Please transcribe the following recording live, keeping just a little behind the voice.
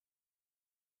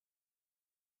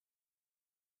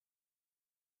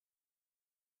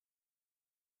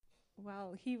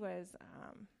while he was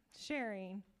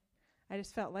sharing, I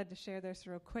just felt led to share this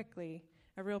real quickly,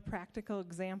 a real practical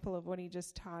example of what he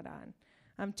just taught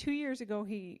on. 2 years ago,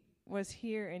 he was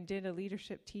here and did a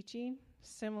leadership teaching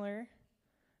similar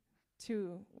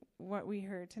to what we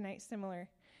heard tonight, similar.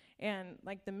 And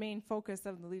like the main focus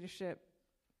of the leadership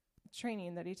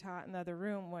training that he taught in the other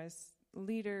room was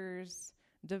leaders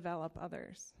develop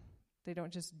others. They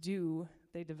don't just do,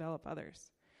 they develop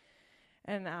others.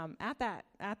 And at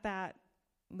that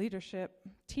leadership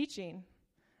teaching,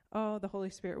 the Holy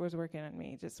Spirit was working on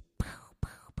me, just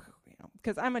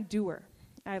because I'm a doer.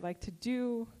 I like to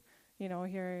do,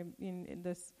 here in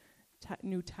this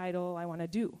new title, I want to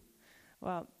do.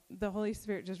 Well, the Holy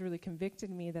Spirit just really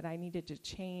convicted me that I needed to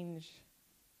change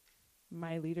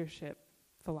my leadership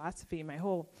philosophy, my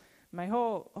whole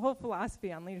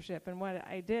philosophy on leadership. And what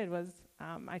I did was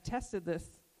I tested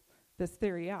this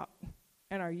theory out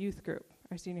in our youth group,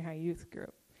 our senior high youth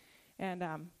group. And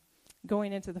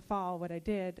going into the fall, what I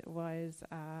did was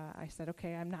I said,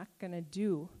 okay, I'm not going to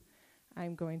do,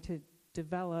 I'm going to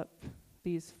develop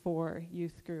these 4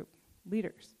 youth group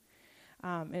leaders.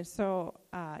 And so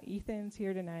Ethan's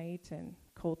here tonight, and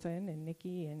Colton, and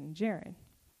Nikki, and Jaron.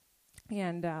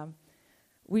 And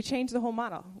we changed the whole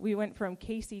model. We went from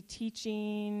Casey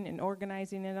teaching and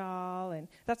organizing it all, and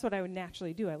that's what I would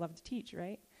naturally do. I love to teach,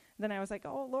 right? And then I was like,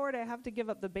 oh, Lord, I have to give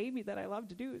up the baby that I love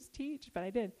to do is teach, but I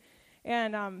did.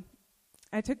 And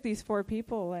I took these 4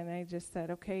 people, and I just said,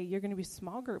 okay, you're going to be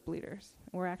small group leaders.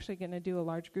 We're actually going to do a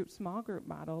large group, small group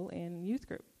model in youth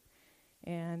group.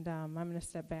 And I'm going to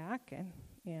step back,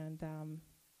 and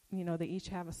they each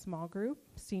have a small group,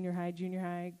 senior high, junior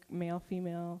high, male,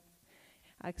 female,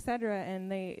 etc. And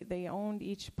they owned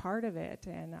each part of it.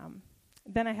 And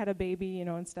then I had a baby,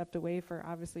 and stepped away for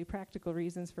obviously practical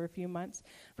reasons for a few months.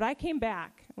 But I came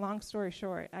back, long story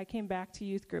short, I came back to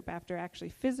youth group after actually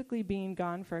physically being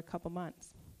gone for a couple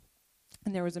months.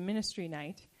 And there was a ministry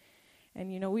night.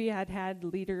 And, we had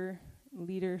leader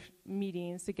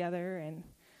meetings together, and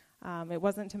it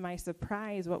wasn't to my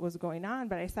surprise what was going on,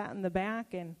 but I sat in the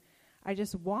back and I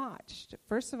just watched.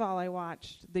 First of all, I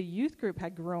watched the youth group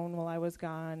had grown while I was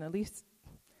gone. At least,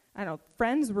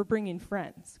 friends were bringing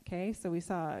friends, okay? So we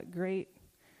saw a great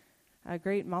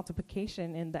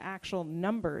multiplication in the actual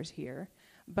numbers here.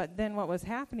 But then what was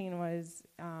happening was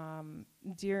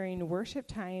during worship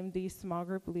time, these small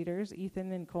group leaders,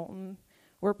 Ethan and Colton,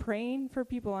 were praying for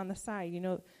people on the side.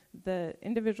 The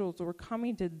individuals were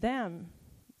coming to them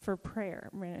for prayer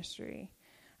ministry.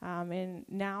 And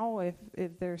now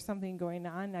if there's something going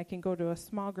on, I can go to a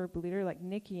small group leader like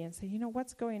Nikki and say,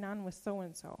 what's going on with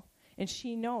so-and-so? And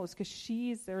she knows because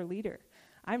she's their leader.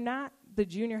 I'm not the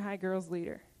junior high girls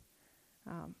leader.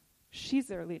 She's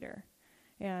their leader.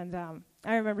 And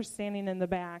I remember standing in the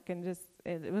back, and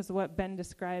it was what Ben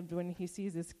described when he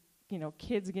sees his,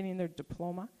 kids getting their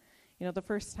diploma. The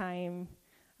first time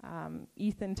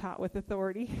Ethan taught with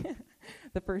authority,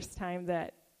 the first time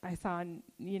that I saw,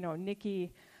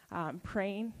 Nikki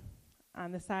praying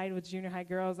on the side with junior high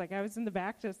girls. Like, I was in the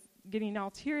back just getting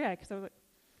all teary-eyed because I was like,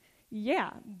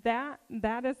 yeah,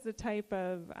 that is the type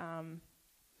of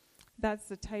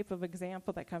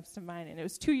example that comes to mind. And it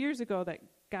was 2 years ago that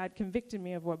God convicted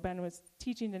me of what Ben was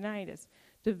teaching tonight is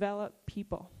develop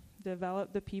people.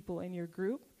 Develop the people in your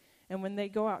group. And when they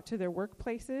go out to their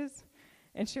workplaces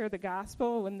and share the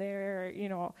gospel, when they're,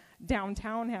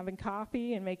 downtown having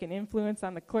coffee and make an influence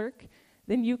on the clerk,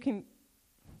 then you can,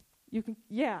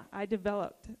 I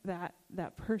developed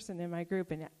that person in my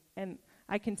group, and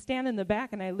I can stand in the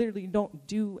back, and I literally don't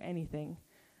do anything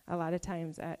a lot of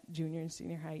times at junior and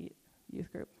senior high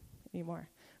youth group anymore.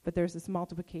 But there's this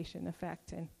multiplication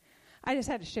effect, and I just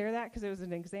had to share that because it was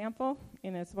an example,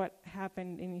 and it's what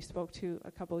happened and you spoke to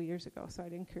a couple of years ago, so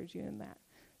I'd encourage you in that.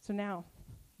 So now,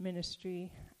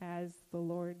 ministry as the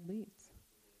Lord leads.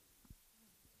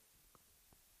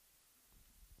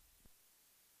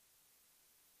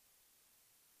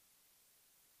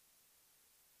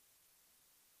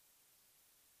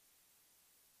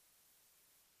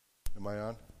 Am I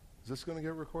on? Is this going to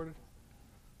get recorded?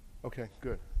 Okay,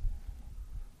 good.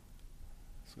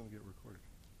 It's going to get recorded.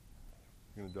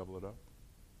 You're going to double it up?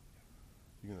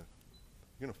 You're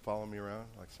going to follow me around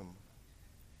like some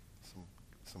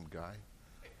guy?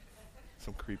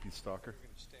 Some creepy stalker? You're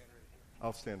going to stand right here.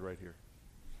 I'll stand right here.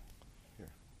 Here.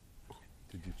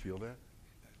 Did you feel that?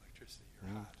 That electricity,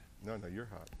 you're hot. No, you're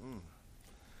hot.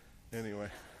 Anyway.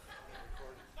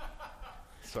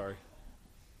 Sorry.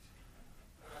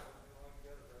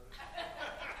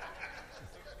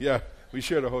 Yeah, we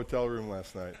shared a hotel room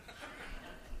last night.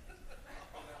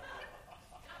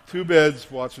 2 beds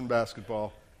watching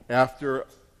basketball after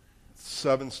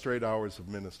 7 straight hours of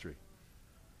ministry.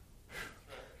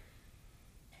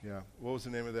 Yeah. What was the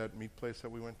name of that meat place that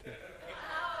we went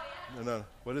to? No.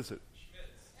 What is it?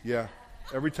 Yeah.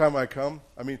 Every time I come,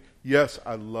 I mean, yes,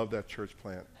 I love that church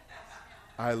plant.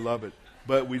 I love it.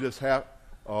 But we just have,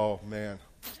 oh, man,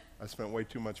 I spent way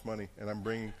too much money, and I'm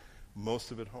bringing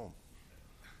most of it home.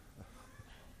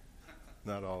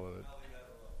 Not all of it.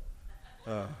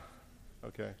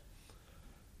 Okay.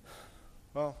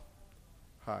 Well,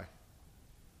 hi.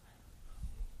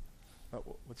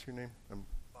 What's your name?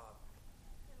 Bob.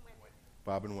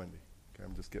 Bob and Wendy. Okay,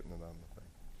 I'm just getting it on the thing.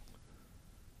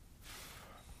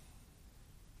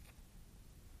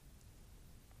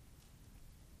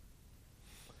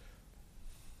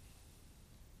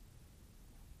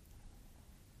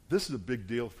 This is a big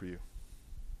deal for you.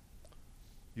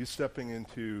 You stepping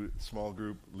into small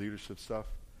group leadership stuff,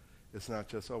 it's not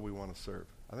just, oh, we want to serve.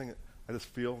 I just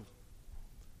feel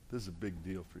this is a big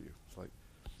deal for you. It's like,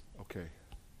 okay,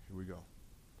 here we go.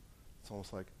 It's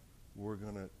almost like we're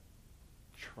going to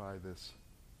try this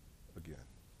again.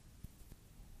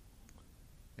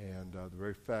 And the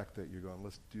very fact that you're going,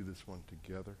 let's do this one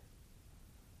together,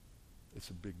 it's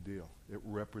a big deal. It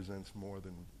represents more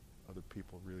than other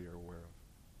people really are aware of.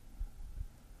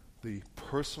 The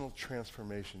personal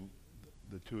transformation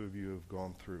the two of you have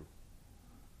gone through,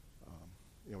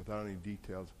 without any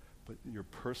details, but your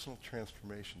personal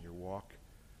transformation, your walk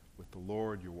with the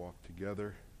Lord, your walk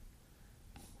together,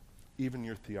 even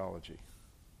your theology,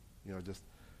 just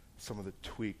some of the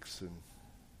tweaks and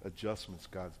adjustments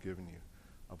God's given you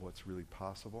of what's really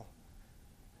possible.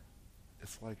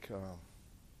 It's like,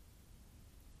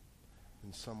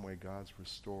 in some way, God's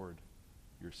restored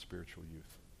your spiritual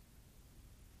youth.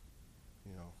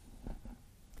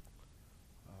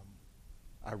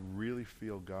 I really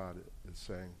feel God is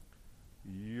saying,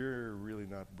 you're really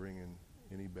not bringing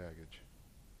any baggage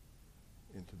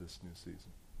into this new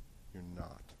season. You're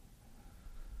not.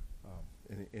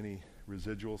 Any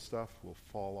residual stuff will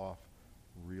fall off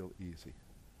real easy.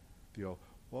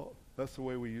 Well, that's the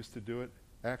way we used to do it.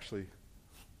 Actually,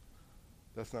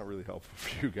 that's not really helpful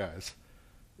for you guys.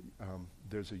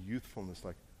 There's a youthfulness,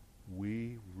 like,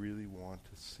 we really want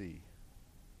to see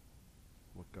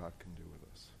what God can do with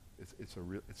us.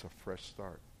 It's a fresh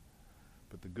start.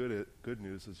 But the good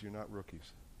news is you're not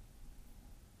rookies.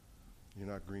 You're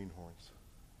not greenhorns.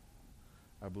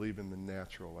 I believe in the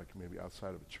natural, like maybe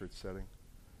outside of a church setting.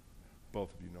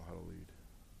 Both of you know how to lead.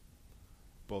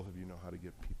 Both of you know how to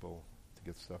get people to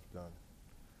get stuff done.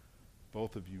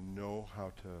 Both of you know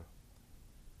how to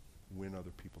win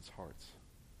other people's hearts,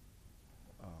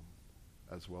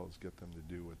 as well as get them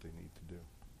to do what they need to do.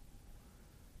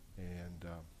 And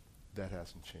that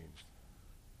hasn't changed.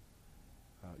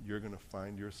 You're going to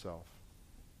find yourself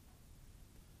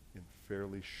in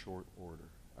fairly short order.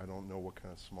 I don't know what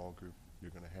kind of small group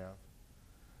you're going to have,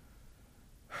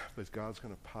 but God's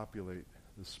going to populate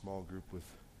this small group with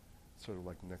sort of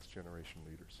like next generation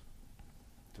leaders.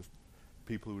 Just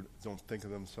people who don't think of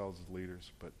themselves as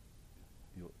leaders, but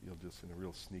you'll just in a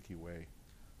real sneaky way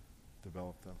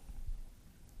develop them.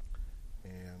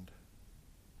 And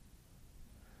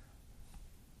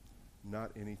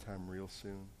not anytime real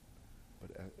soon,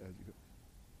 but as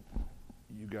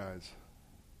you guys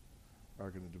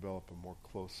are going to develop a more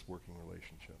close working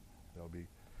relationship. There'll be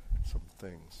some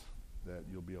things that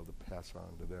you'll be able to pass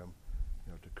on to them,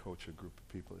 to coach a group of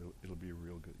people. It'll be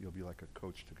real good. You'll be like a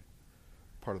coach to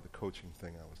part of the coaching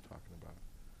thing I was talking about.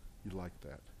 You like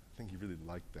that. I think you really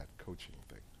like that coaching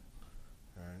thing.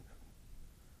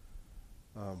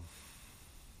 All right?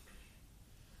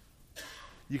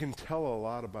 You can tell a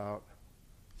lot about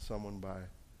someone by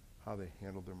how they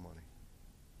handle their money.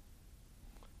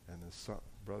 And there's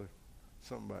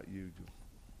something about you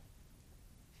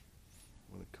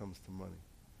when it comes to money.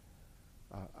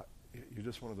 You're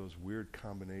just one of those weird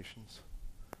combinations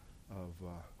of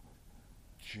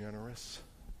generous,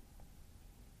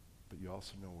 but you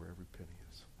also know where every penny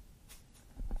is.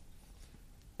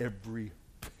 Every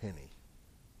penny.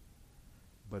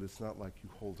 But it's not like you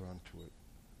hold on to it.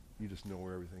 You just know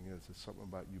where everything is. It's something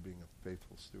about you being a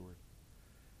faithful steward.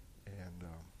 And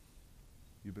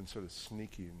you've been sort of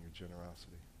sneaky in your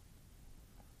generosity.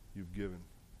 You've given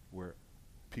where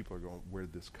people are going, where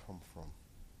did this come from?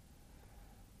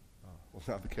 Well,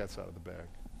 now the cat's out of the bag.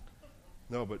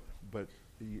 No, but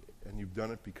and you've done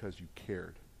it because you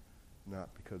cared, not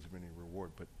because of any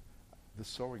reward. But the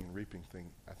sowing and reaping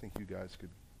thing, I think you guys could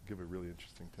give a really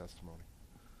interesting testimony.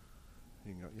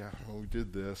 You can go, yeah, well, we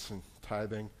did this, and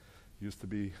tithing used to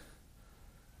be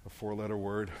a 4-letter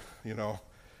word, and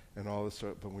all this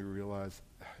stuff, but we realized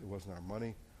it wasn't our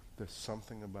money. There's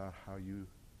something about how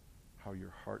how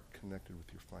your heart connected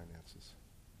with your finances.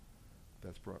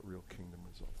 That's brought real kingdom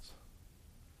results.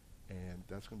 And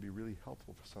that's going to be really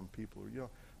helpful for some people.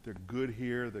 They're good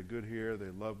here, they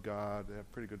love God, they have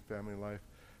a pretty good family life,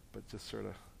 but just sort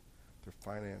of their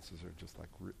finances are just like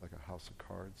a house of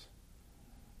cards.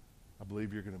 I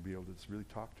believe you're going to be able to just really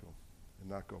talk to them and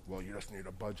not go, well, you just need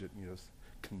a budget, and you just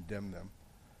condemn them.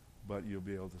 But you'll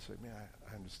be able to say, man,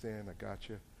 I understand, I got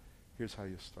you. Here's how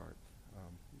you start.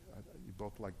 You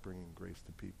both like bringing grace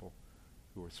to people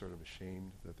who are sort of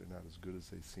ashamed that they're not as good as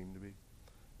they seem to be.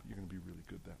 But you're going to be really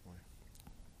good that way.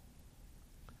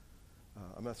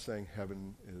 I'm not saying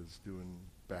heaven is doing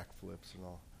backflips and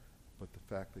all, but the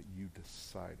fact that you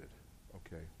decided,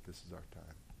 okay, this is our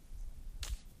time.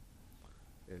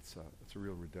 It's a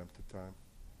real redemptive time,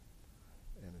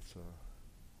 and it's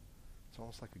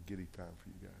almost like a giddy time for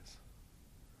you guys.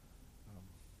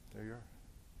 There you are.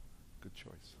 Good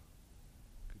choice.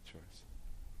 Good choice.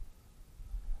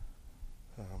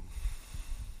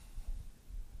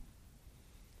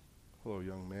 Hello,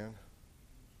 young man.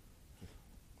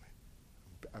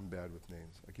 I'm bad with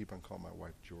names. I keep on calling my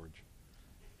wife George.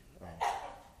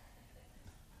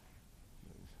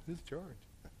 Who's George?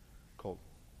 Colt.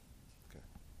 Okay.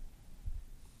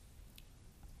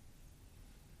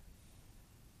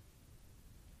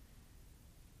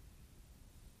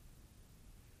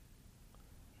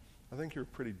 I think you're a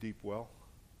pretty deep well.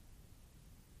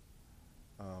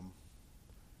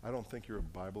 I don't think you're a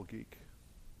Bible geek.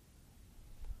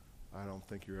 I don't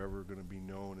think you're ever going to be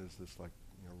known as this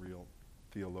real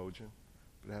theologian.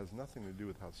 But it has nothing to do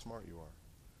with how smart you are.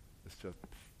 It's just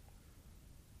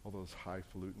all those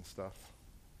highfalutin stuff.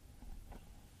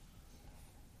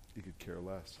 You could care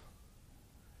less.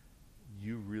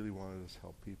 You really want to just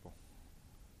help people.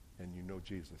 And you know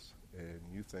Jesus. And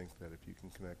you think that if you can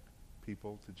connect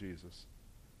people to Jesus,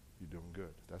 you're doing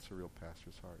good. That's a real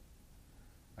pastor's heart.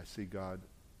 I see God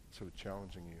sort of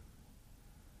challenging you.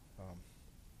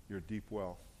 You're a deep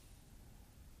well.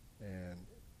 And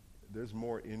there's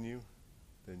more in you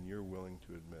than you're willing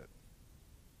to admit.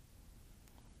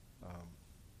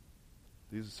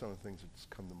 These are some of the things that just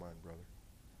come to mind, brother.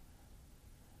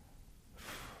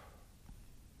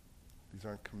 These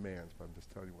aren't commands, but I'm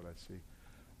just telling you what I see.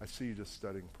 I see you just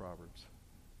studying Proverbs.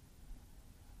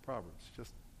 Proverbs,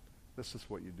 this is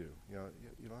what you do. You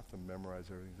don't have to memorize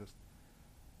everything. Just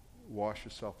wash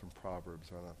yourself in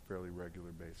Proverbs on a fairly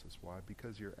regular basis. Why?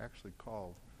 Because you're actually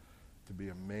called to be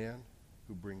a man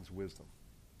who brings wisdom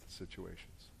to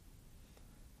situations.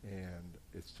 And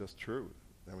it's just true.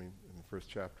 I mean, in the first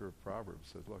chapter of Proverbs,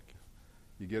 it says, look,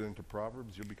 you get into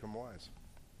Proverbs, you'll become wise.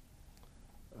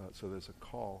 So there's a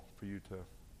call for you to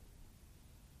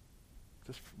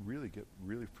just really get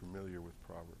really familiar with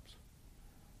Proverbs.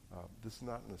 This is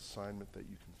not an assignment that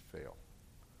you can fail,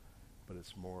 but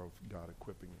it's more of God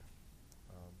equipping you.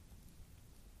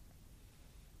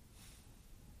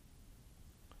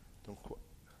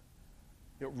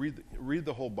 Read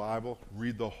the whole Bible.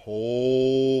 Read the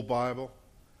whole Bible,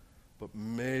 but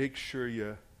make sure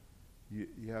you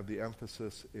have the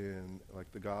emphasis in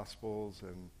like the Gospels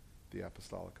and the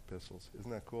apostolic epistles.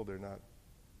 Isn't that cool? They're not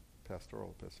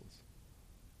pastoral epistles.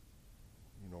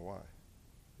 You know why?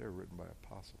 They're written by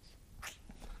apostles.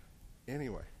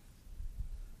 Anyway,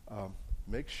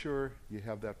 make sure you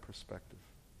have that perspective.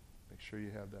 Make sure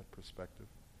you have that perspective,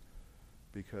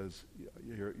 because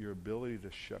your ability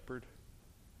to shepherd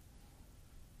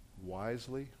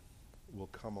wisely will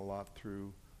come a lot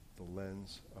through the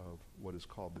lens of what is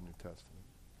called the New Testament.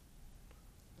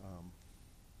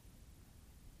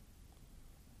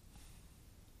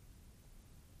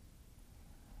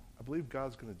 I believe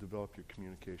God's going to develop your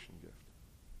communication gift.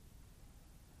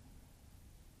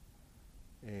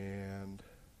 And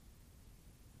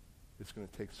it's going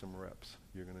to take some reps.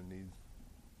 You're going to need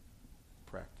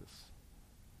practice.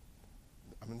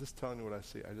 I'm just telling you what I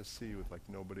see. I just see you with like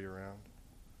nobody around.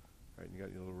 Right? You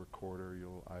got your little recorder, your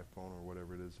little iPhone or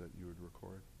whatever it is that you would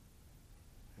record.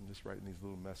 And just writing these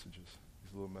little messages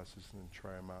and then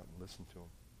try them out and listen to them.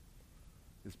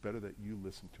 It's better that you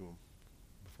listen to them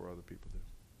before other people do.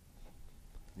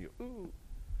 And you go, ooh.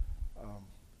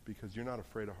 Because you're not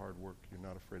afraid of hard work. You're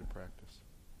not afraid of practice.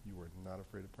 You are not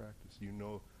afraid of practice. You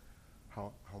know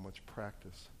how much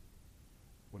practice,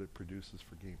 what it produces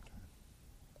for game time.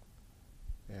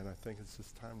 And I think it's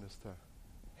just time just to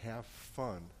have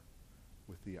fun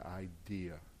with the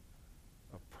idea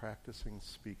of practicing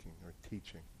speaking or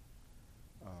teaching,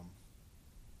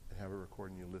 and have it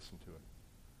recorded and you listen to it.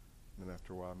 And then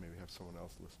after a while, maybe have someone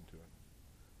else listen to it.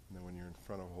 And then when you're in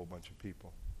front of a whole bunch of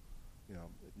people,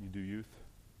 you do youth.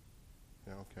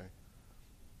 Yeah, okay.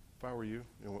 If I were you,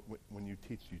 when you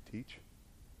teach,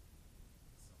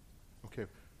 Okay,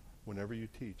 whenever you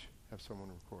teach, have someone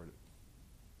record it.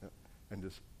 Yep. And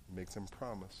just make them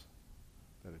promise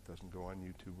that it doesn't go on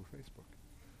YouTube or Facebook.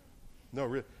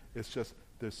 No, it's just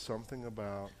there's something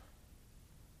about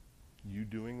you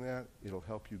doing that, it'll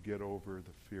help you get over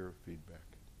the fear of feedback.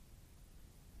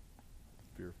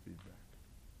 Fear of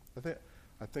feedback.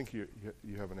 I think you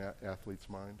have an athlete's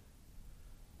mind.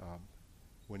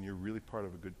 When you're really part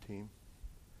of a good team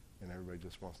and everybody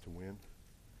just wants to win,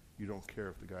 you don't care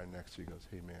if the guy next to you goes,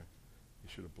 hey man, you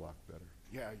should have blocked better.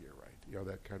 Yeah, you're right. You know,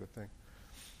 that kind of thing.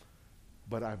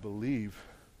 But I believe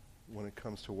when it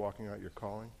comes to walking out your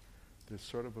calling, there's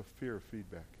sort of a fear of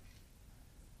feedback.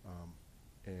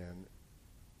 And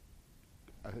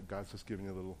I think God's just giving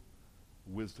you a little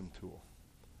wisdom tool.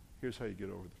 Here's how you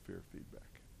get over the fear of feedback.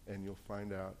 And you'll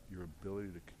find out your ability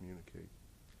to communicate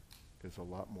is a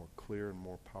lot more clear and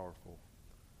more powerful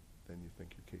than you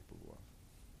think you're capable of.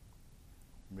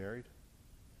 Married?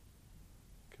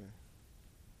 Okay.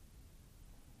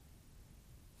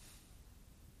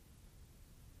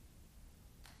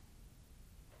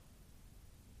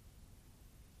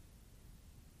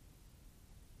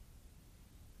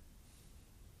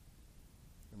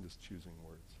 I'm just choosing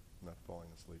words, not falling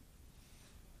asleep.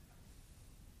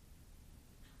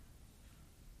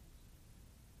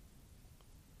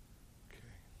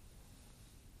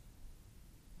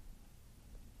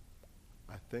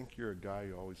 I think you're a guy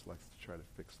who always likes to try to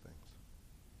fix things.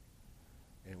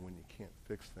 And when you can't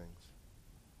fix things,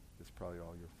 it's probably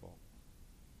all your fault.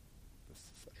 I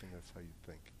think that's how you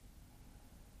think.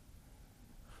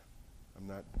 I'm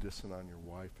not dissing on your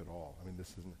wife at all. I mean,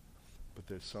 this isn't, but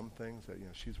there's some things that,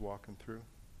 she's walking through,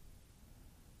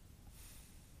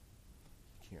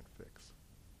 you can't fix.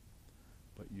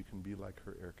 But you can be like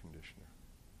her air conditioner.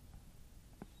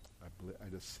 I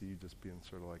just see you just being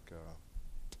sort of like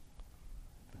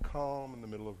the calm in the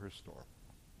middle of her storm.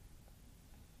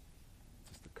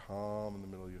 Just the calm in the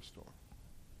middle of your storm.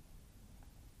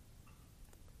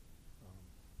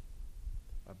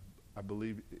 I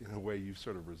believe, in a way, you've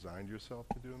sort of resigned yourself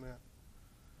to doing that.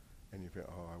 And you feel,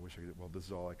 I wish I could, well, this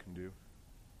is all I can do.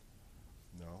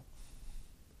 No.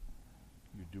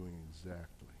 You're doing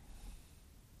exactly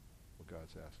what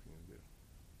God's asking you to do.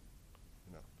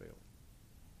 You're not failing.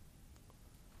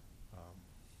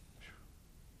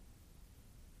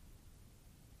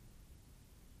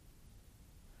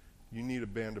 You need a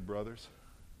band of brothers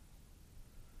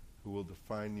who will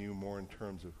define you more in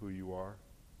terms of who you are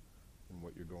and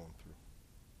what you're going through.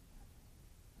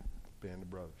 Band of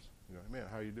brothers. Man,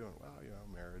 how you doing? Well,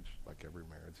 marriage, like every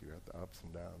marriage, you got the ups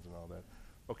and downs and all that.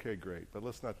 Okay, great. But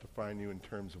let's not define you in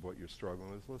terms of what you're struggling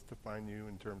with. Let's define you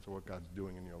in terms of what God's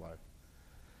doing in your life.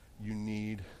 You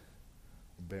need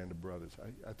a band of brothers.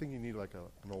 I think you need like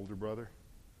an older brother.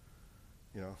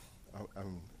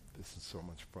 This is so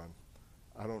much fun.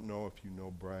 I don't know if you know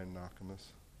Brian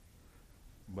Nakamas,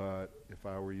 but if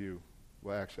I were you,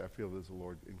 well, actually, I feel there's the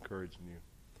Lord encouraging you.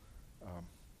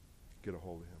 Get a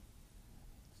hold of him.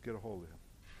 Just get a hold of him.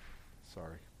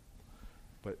 Sorry.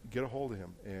 But get a hold of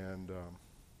him, and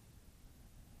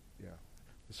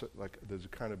so, like, there's a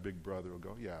kind of big brother who'll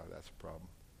go, yeah, that's a problem.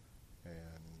 And,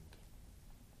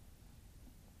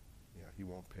 he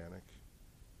won't panic.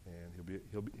 And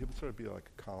he'll sort of be like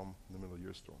a calm in the middle of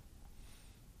your storm.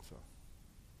 So,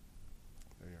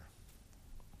 there you are.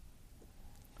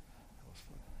 That was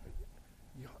fun.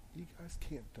 You guys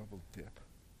can't double dip.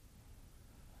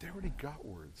 They already got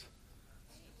words.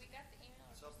 We got the email.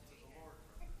 It's up to the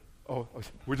Lord. Oh,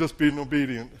 we're just being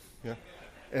obedient. Yeah.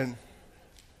 And,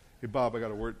 hey, Bob, I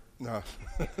got a word. No.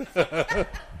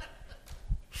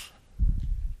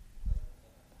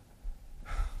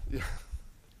 Yeah.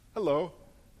 Hello.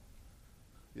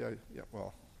 Yeah,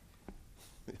 well.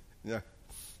 Yeah.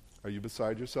 Are you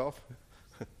beside yourself?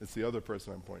 It's the other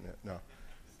person I'm pointing at. No.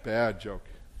 Bad joke.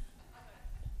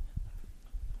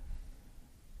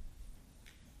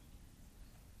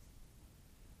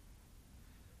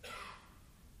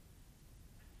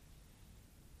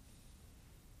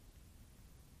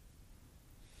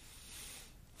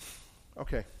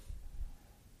 Okay.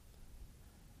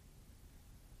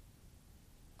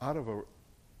 Out of a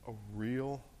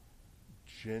real,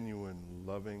 genuine,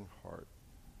 loving heart,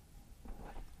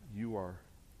 you are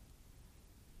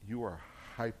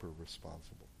hyper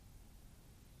responsible.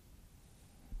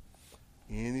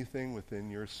 Anything within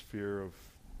your sphere of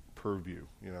purview,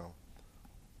 there's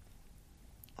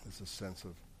a sense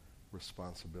of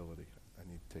responsibility. I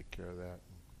need to take care of that.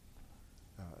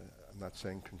 I'm not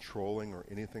saying controlling or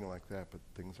anything like that, but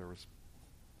things are.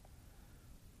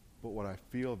 But what I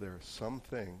feel, there are some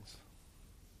things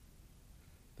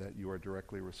that you are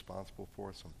directly responsible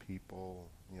for. Some people,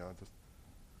 just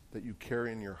that you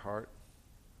carry in your heart,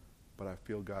 but I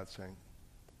feel God saying,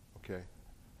 okay,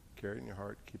 carry it in your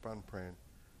heart, keep on praying,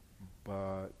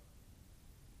 but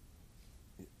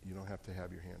you don't have to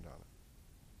have your hand on it.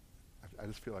 I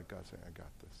just feel like God's saying, I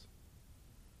got this.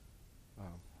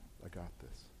 I got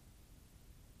this.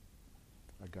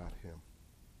 I got him.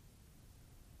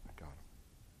 I got him.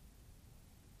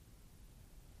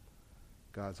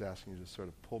 God's asking you to sort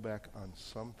of pull back on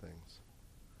some things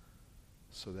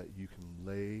so that you can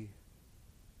lay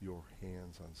your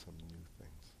hands on some new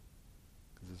things.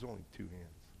 Because there's only two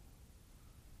hands.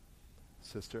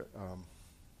 Sister,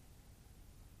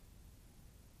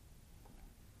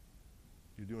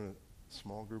 you're doing a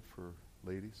small group for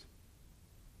ladies.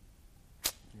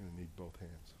 You're going to need both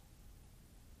hands.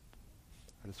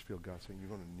 I just feel God saying you're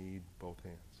going to need both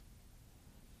hands.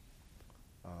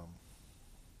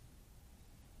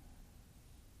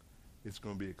 It's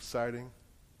going to be exciting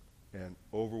and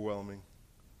overwhelming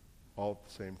all at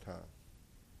the same time.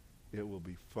 It will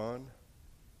be fun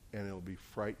and it will be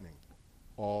frightening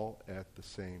all at the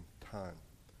same time.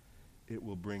 It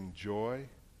will bring joy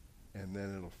and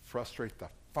then it'll frustrate the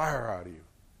fire out of you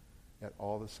at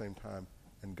all the same time.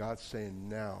 And God's saying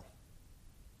now,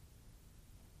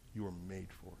 you are made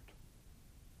for it.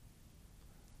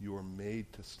 You are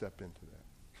made to step into that.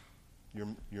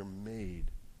 You're made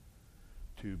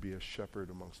to be a shepherd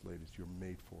amongst ladies. You're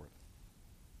made for it.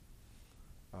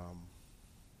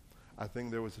 I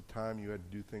think there was a time you had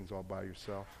to do things all by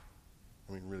yourself.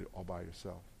 I mean, really all by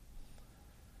yourself.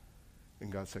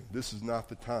 And God's saying, this is not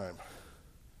the time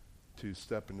to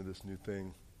step into this new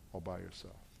thing all by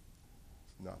yourself.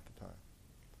 It's not the time.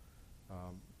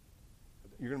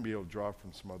 You're going to be able to draw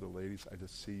from some other ladies. I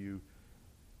just see you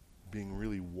being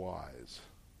really wise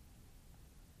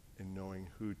in knowing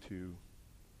who to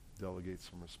delegate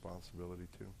some responsibility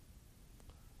to.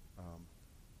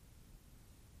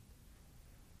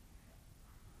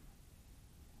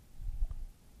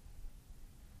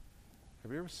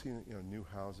 Have you ever seen new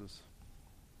houses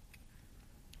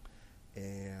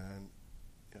and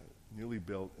newly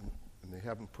built and they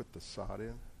haven't put the sod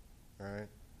in, all right?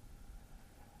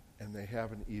 And they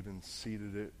haven't even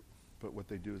seeded it, but what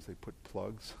they do is they put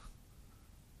plugs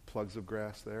of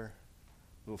grass there,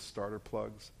 little starter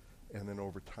plugs, and then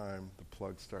over time the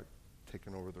plugs start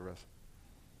taking over the rest.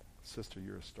 Sister,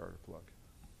 you're a starter plug.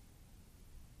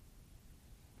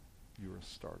 You're a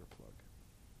starter plug.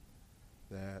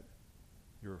 That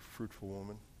you're a fruitful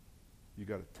woman. You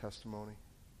got a testimony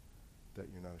that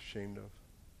you're not ashamed of.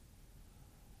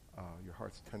 Your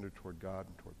heart's tender toward God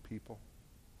and toward people.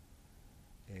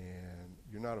 And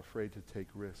you're not afraid to take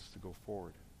risks to go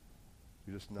forward.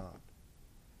 You're just not.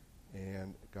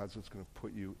 And God's just going to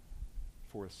put you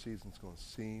for a season. It's going to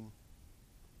seem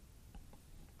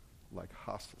like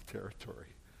hostile territory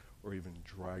or even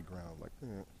dry ground. Like,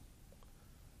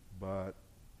 But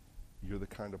you're the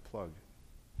kind of plug.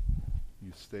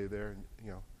 You stay there and,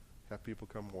 have people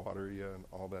come water you and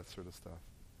all that sort of stuff.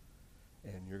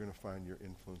 And you're going to find your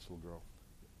influence will grow.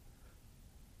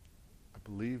 I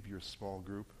believe your small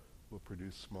group will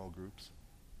produce small groups.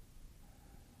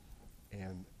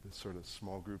 And this sort of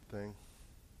small group thing,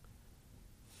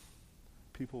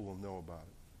 people will know about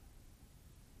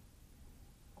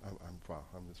it.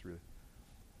 I'm just really...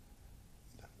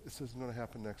 This isn't going to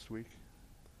happen next week,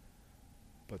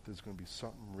 but there's going to be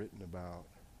something written about,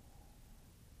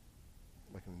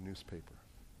 like in a newspaper,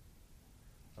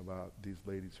 about these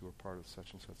ladies who are part of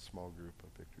such and such small group of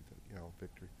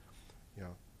Victory.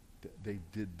 They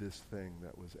did this thing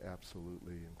that was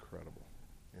absolutely incredible.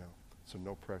 So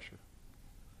no pressure.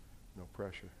 No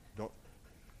pressure.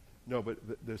 But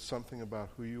there's something about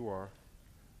who you are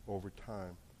over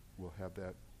time will have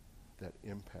that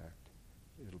impact.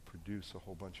 It'll produce a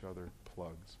whole bunch of other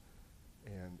plugs,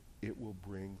 and it will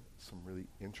bring some really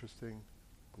interesting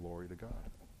glory to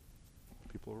God.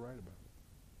 People will write about it.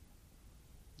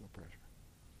 No pressure.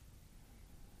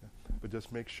 Yeah. But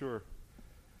just make sure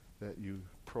that you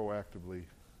proactively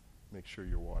make sure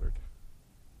you're watered.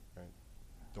 Right?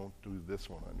 Don't do this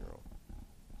one on your own.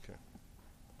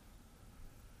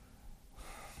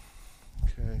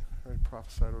 Okay, all right,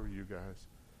 prophesied over you guys.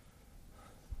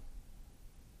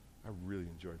 I really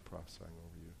enjoyed prophesying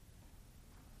over you.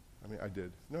 I mean, I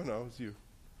did. No, it was you.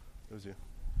 It was you.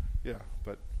 Yeah,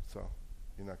 but so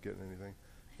you're not getting anything.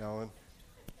 Alan,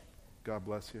 God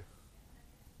bless you.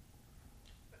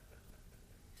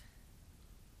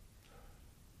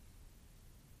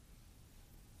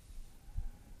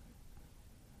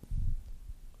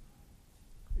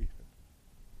 Ethan.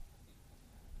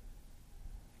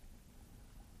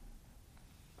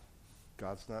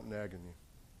 God's not nagging you.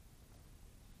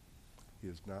 He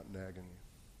is not nagging you.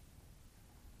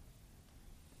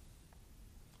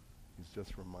 He's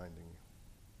just reminding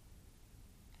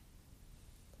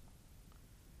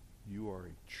you. You are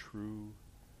a true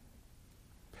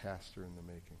pastor in the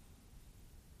making.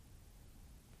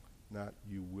 Not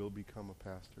you will become a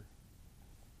pastor.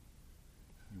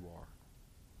 You are.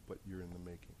 But you're in the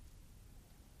making.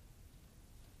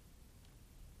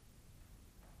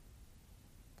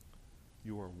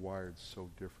 You are wired so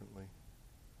differently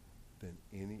than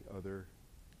any other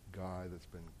guy that's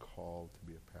been called to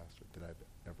be a pastor that I've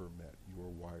ever met. You are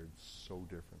wired so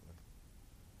differently.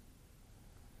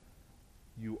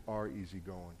 You are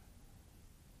easygoing.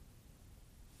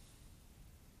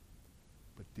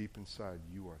 But deep inside,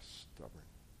 you are stubborn.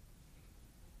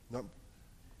 No.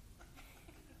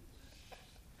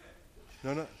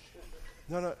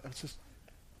 It's just,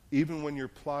 even when you're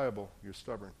pliable, you're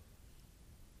stubborn.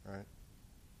 Right?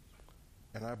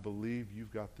 And I believe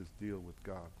you've got this deal with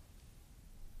God.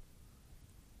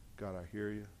 God, I hear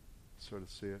you, sort of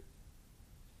see it,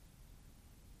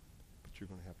 but you're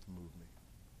going to have to move me.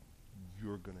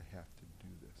 You're going to have to do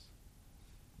this.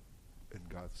 And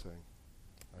God's saying,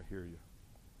 I hear you.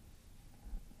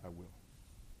 I will.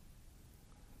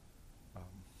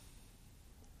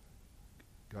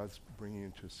 God's bringing you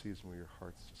into a season where your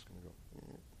heart's just going to go,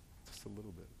 just a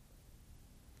little bit.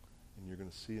 And you're going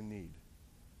to see a need.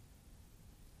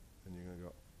 And you're going to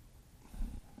go,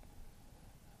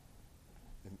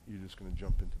 and you're just going to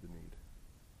jump into the need.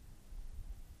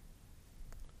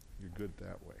 You're good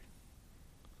that way.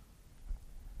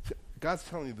 See, God's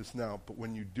telling you this now, but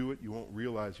when you do it, you won't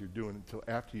realize you're doing it until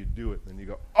after you do it. And then you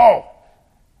go, oh,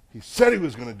 he said he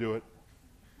was going to do it,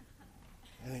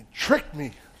 and he tricked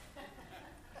me.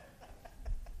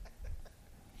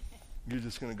 You're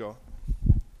just going to go,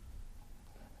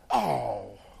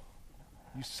 oh,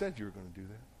 you said you were going to do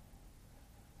that.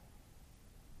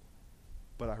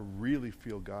 But I really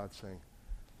feel God saying,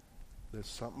 there's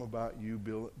something about you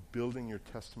building your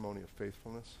testimony of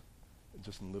faithfulness,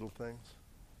 just in little things.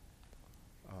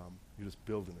 You're just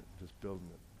building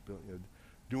it,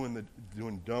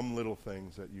 doing dumb little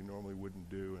things that you normally wouldn't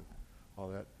do and all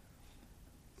that.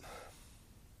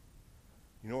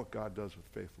 You know what God does with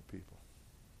faithful people?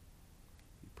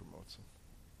 He promotes them.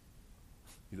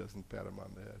 He doesn't pat them on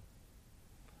the head.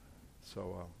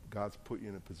 So God's put you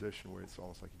in a position where it's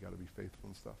almost like you got to be faithful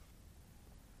and stuff.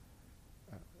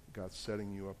 God's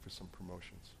setting you up for some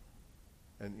promotions.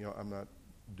 And, I'm not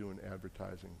doing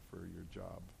advertising for your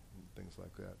job and things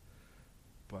like that.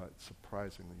 But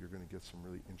surprisingly, you're going to get some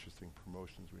really interesting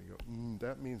promotions where you go,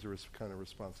 that means there is kind of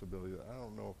responsibility that I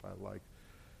don't know if I like,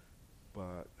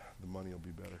 but the money will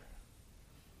be better.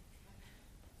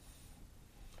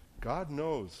 God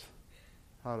knows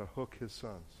how to hook his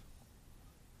sons.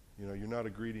 You're not a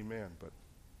greedy man, but,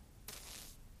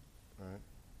 all right?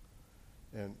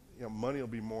 And, money will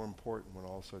be more important when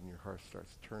all of a sudden your heart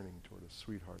starts turning toward a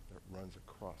sweetheart that runs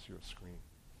across your screen.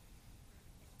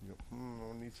 You go,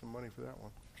 I'll need some money for that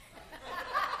one.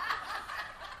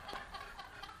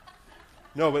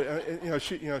 No, but,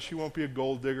 she won't be a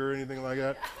gold digger or anything like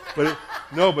that. But,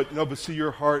 but see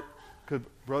your heart, because,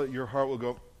 brother, your heart will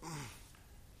go,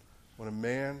 when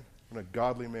a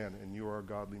godly man, and you are a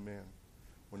godly man,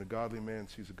 when a godly man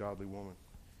sees a godly woman,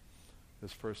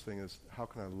 his first thing is, how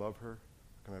can I love her?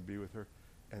 How can I be with her?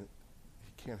 And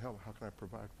he can't help it. How can I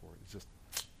provide for her? He's just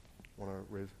want to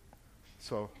raise.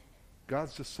 So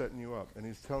God's just setting you up. And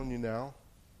he's telling you now.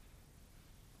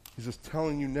 He's just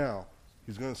telling you now.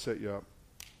 He's going to set you up.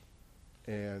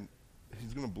 And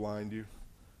he's going to blind you.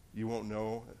 You won't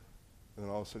know. And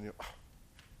then all of a sudden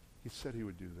he said he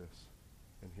would do this.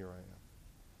 And here I am.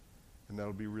 And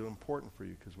that'll be real important for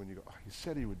you, because when you go, he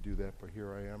said he would do that, but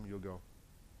here I am, you'll go,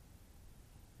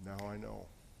 now I know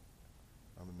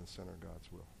I'm in the center of God's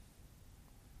will.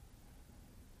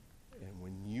 And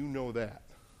when you know that,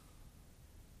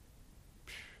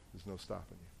 there's no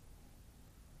stopping you.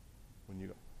 When you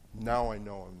go, now I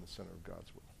know I'm in the center of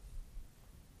God's will.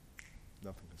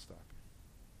 Nothing can stop you.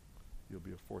 You'll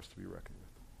be a force to be reckoned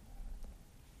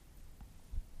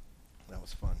with. That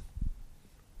was fun.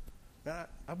 Now,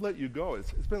 I've let you go.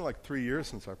 It's been like 3 years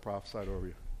since I prophesied over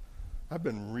you. I've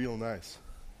been real nice.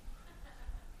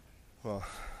 Well,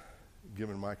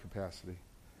 given my capacity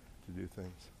to do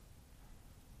things.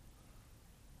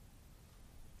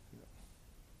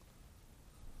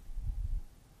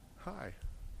 Hi.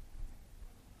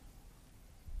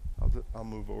 I'll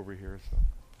move over here. So.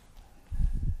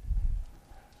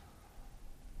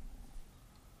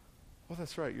 Oh,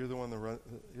 that's right. You're the one who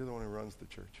runs the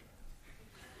church.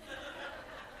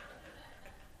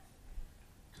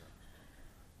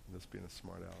 Just being a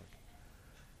smart aleck.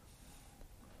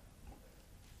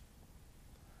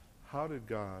 How did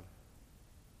God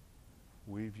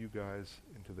weave you guys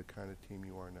into the kind of team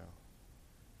you are now.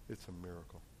 It's a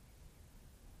miracle.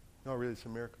 No, really, it's a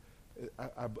miracle.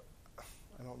 I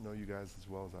don't know you guys as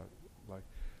well as I like,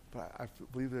 but I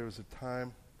believe there was a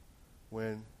time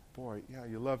when, boy, yeah,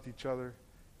 you loved each other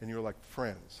and you were like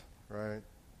friends, right?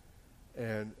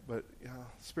 But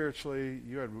spiritually,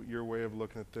 you had your way of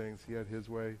looking at things. He had his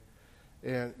way,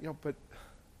 and but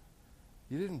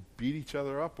you didn't beat each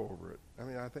other up over it. I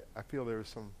mean, I feel there was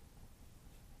some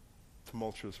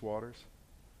tumultuous waters,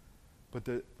 but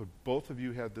both of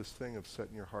you had this thing of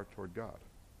setting your heart toward God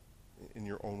in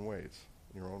your own ways,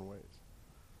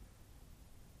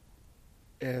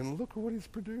 And look at what He's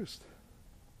produced.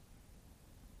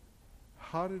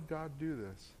 How did God do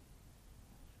this?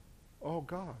 Oh,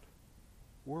 God.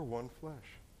 We're one flesh.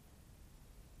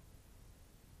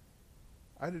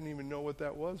 I didn't even know what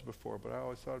that was before, but I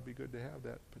always thought it'd be good to have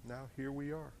that. But now here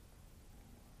we are.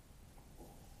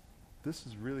 This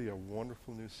is really a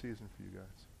wonderful new season for you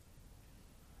guys.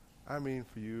 I mean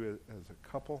for you as a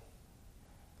couple,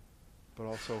 but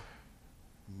also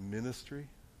ministry.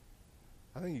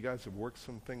 I think you guys have worked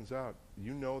some things out.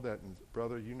 You know that, and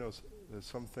brother, you know there's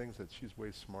some things that she's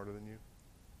way smarter than you.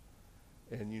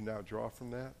 And you now draw from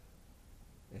that.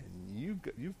 And you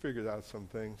figured out some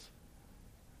things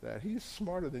that he's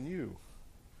smarter than you.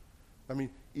 I mean,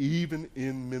 even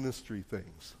in ministry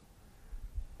things.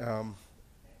 And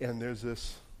there's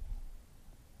this,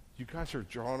 you guys are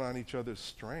drawing on each other's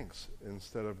strengths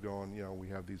instead of going, we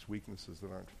have these weaknesses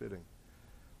that aren't fitting.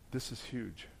 This is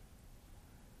huge.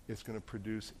 It's going to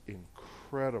produce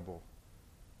incredible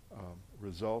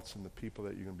results in the people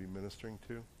that you're going to be ministering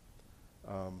to.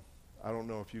 I don't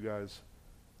know if you guys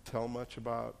tell much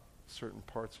about certain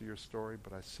parts of your story,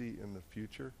 but I see in the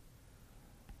future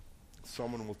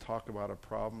someone will talk about a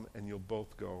problem and you'll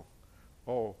both go,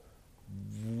 oh,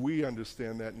 we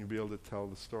understand that, and you'll be able to tell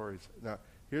the stories. Now,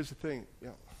 here's the thing.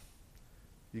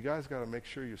 You guys got to make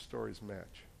sure your stories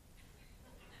match.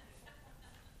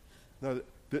 No,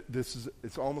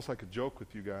 it's almost like a joke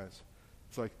with you guys.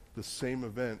 It's like the same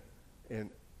event and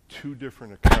two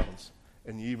different accounts,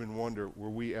 and you even wonder, were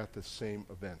we at the same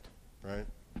event, right?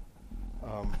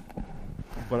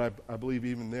 But I believe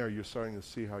even there you're starting to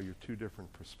see how your two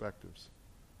different perspectives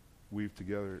weave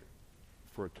together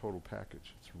for a total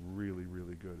package. It's really,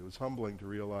 really good. It was humbling to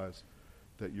realize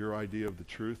that your idea of the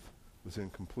truth was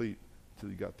incomplete until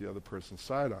you got the other person's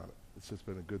side on it. It's just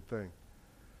been a good thing.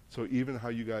 So even how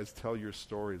you guys tell your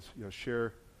stories,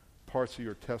 share parts of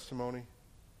your testimony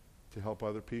to help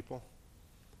other people,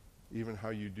 even how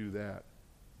you do that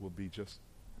will be just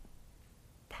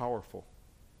powerful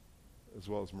as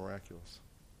well as miraculous.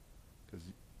 Because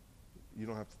you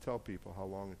don't have to tell people how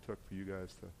long it took for you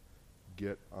guys to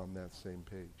get on that same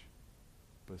page.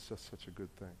 But it's just such a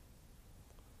good thing.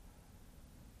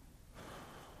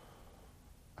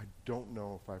 I don't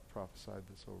know if I prophesied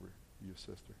this over your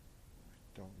sister.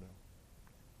 I don't know.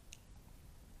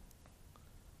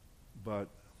 But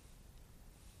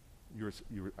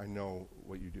I know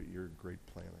what you do. You're a great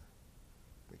planner.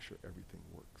 Make sure everything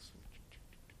works.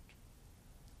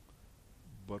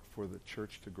 But for the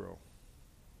church to grow,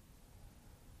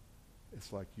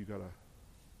 it's like you got to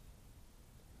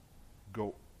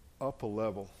go up a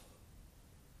level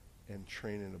and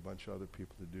train in a bunch of other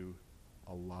people to do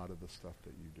a lot of the stuff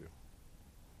that you do.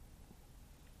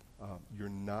 You're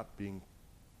not being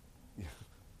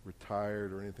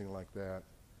retired or anything like that,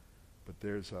 but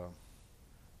there's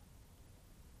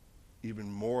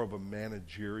even more of a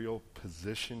managerial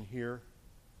position here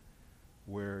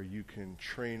where you can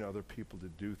train other people to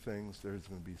do things. There's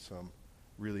going to be some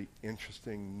really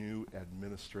interesting new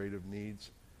administrative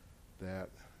needs that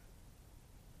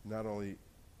not only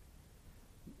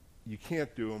you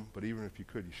can't do them, but even if you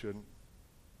could, you shouldn't.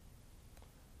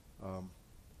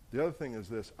 The other thing is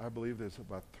this. I believe there's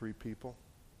about 3 people.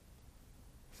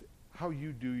 How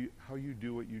you do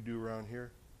what you do around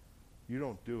here, you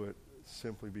don't do it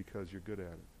simply because you're good at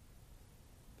it.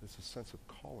 There's a sense of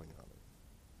calling on it.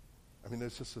 I mean,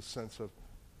 there's just a sense of,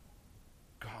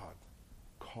 God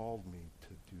called me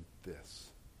to do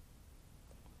this.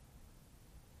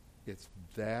 It's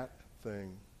that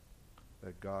thing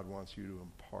that God wants you to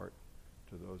impart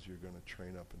to those you're going to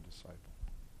train up and disciple.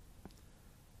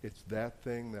 It's that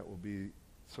thing that will be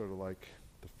sort of like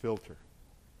the filter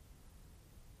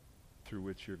through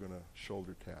which you're going to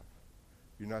shoulder tap.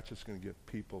 You're not just going to get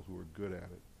people who are good at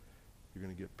it. You're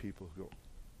going to get people who go,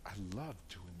 I love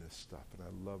doing this stuff, and I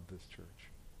love this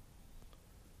church.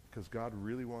 Because God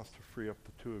really wants to free up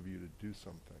the 2 of you to do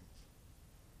some things.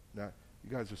 Now,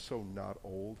 you guys are so not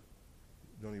old.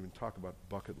 Don't even talk about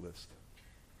bucket list.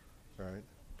 Right?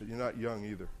 But you're not young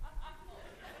either.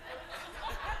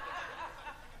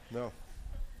 No.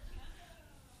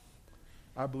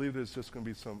 I believe there's just going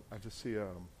to be some, I just see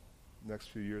next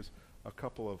few years, a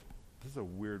couple of, this is a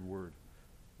weird word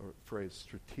or phrase,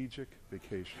 strategic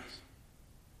vacations,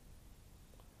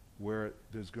 where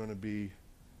there's going to be,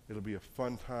 it'll be a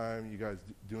fun time, you guys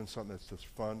doing something that's just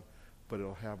fun, but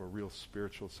it'll have a real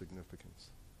spiritual significance.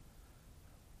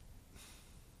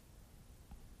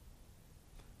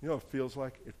 You know what it feels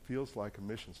like? It feels like a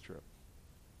missions trip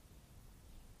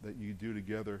that you do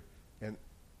together, and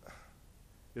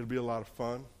it'll be a lot of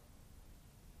fun,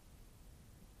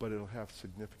 but it'll have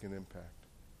significant impact.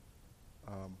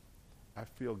 I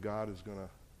feel God is going to,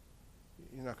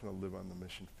 you're not going to live on the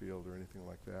mission field or anything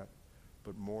like that,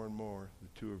 but more and more,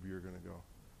 the two of you are going to go,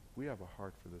 we have a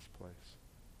heart for this place.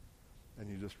 And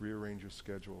you just rearrange your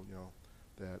schedule,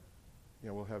 that,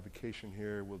 we'll have vacation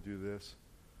here, we'll do this,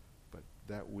 but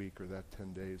that week or that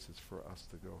 10 days is for us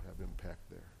to go have impact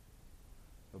there.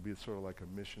 It'll be sort of like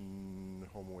a mission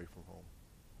home away from home.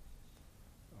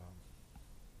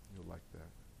 You'll like that.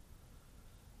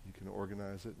 You can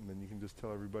organize it, and then you can just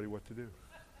tell everybody what to do.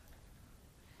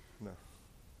 No,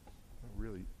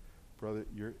 really, brother,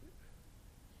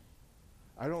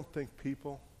 I think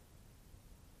people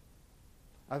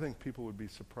would be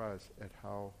surprised at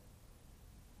how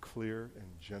clear and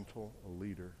gentle a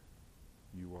leader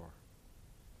you are.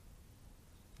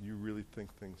 You really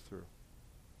think things through.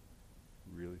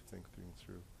 Really think things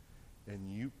through. And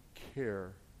you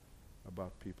care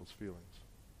about people's feelings.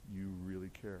 You really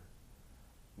care.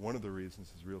 One of the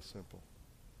reasons is real simple.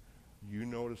 You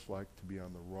know what it's like to be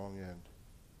on the wrong end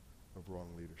of wrong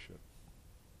leadership.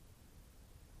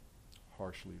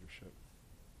 Harsh leadership.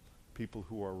 People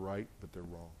who are right, but they're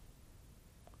wrong.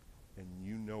 And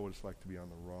you know what it's like to be on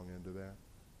the wrong end of that.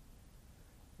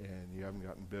 And you haven't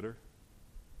gotten bitter.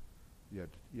 You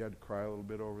had to cry a little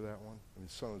bit over that one. I mean,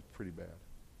 some was pretty bad.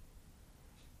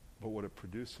 But what it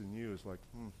produced in you is like,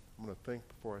 I'm going to think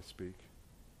before I speak.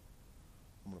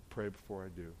 I'm going to pray before I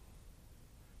do.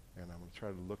 And I'm going to try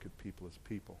to look at people as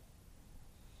people.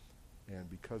 And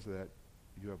because of that,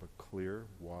 you have a clear,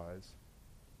 wise,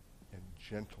 and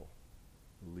gentle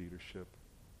leadership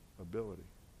ability.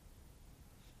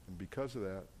 And because of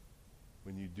that,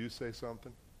 when you do say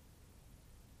something,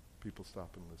 people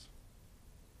stop and listen.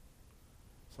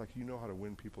 It's like you know how to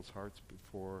win people's hearts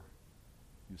before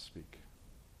you speak.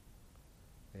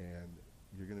 And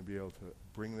you're going to be able to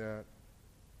bring that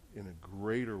in a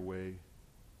greater way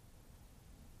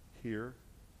here,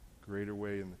 greater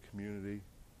way in the community,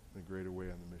 and a greater way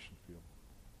on the mission field.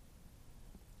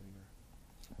 Amen.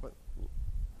 But,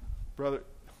 brother,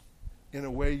 in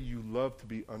a way you love to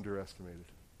be underestimated.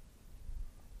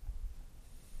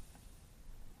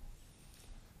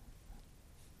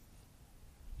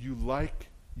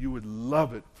 You would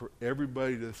love it for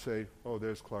everybody to say, oh,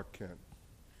 there's Clark Kent.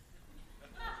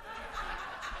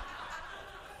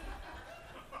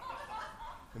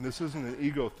 And this isn't an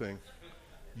ego thing.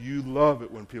 You love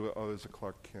it when people, oh, there's a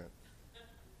Clark Kent.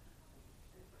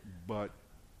 But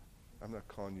I'm not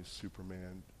calling you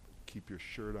Superman. Keep your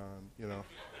shirt on,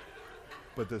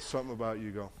 But there's something about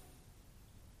you go,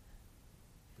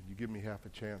 but you give me half a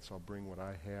chance, I'll bring what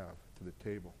I have to the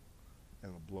table, and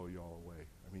it'll blow you all away.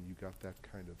 I mean, you got that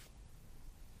kind of,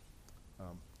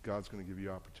 God's going to give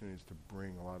you opportunities to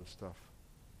bring a lot of stuff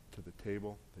to the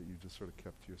table that you just sort of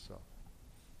kept to yourself.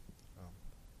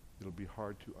 It'll be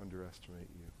hard to underestimate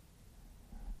you.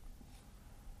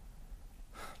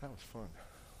 That was fun.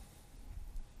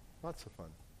 Lots of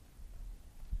fun.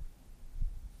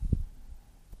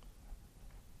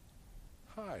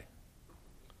 Hi.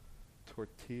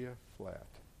 Tortilla flat.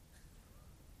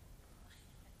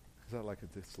 Is that like a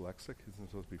dyslexic? Isn't it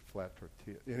supposed to be flat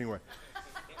tortilla? Anyway.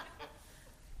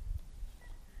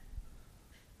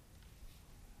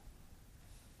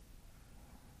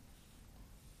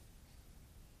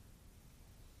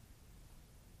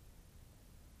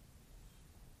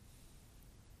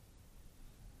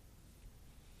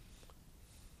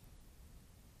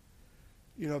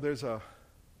 There's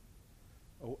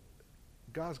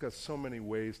God's got so many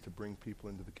ways to bring people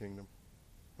into the kingdom.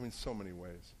 I mean, so many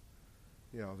ways.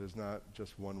 There's not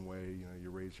just one way. You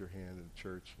raise your hand in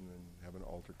church and then have an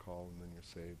altar call and then you're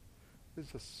saved.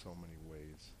 There's just so many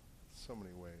ways. So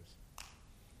many ways.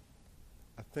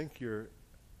 I think your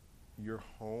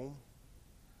home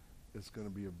is going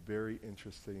to be a very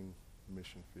interesting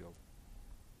mission field.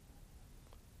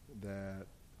 That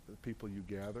the people you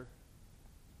gather,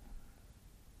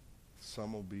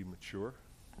 some will be mature,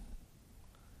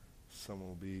 some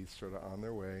will be sort of on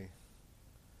their way,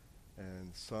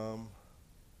 and some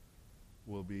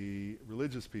will be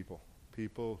religious people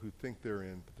who think they're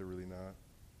in, but they're really not.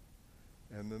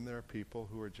 And then there are people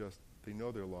who are just, they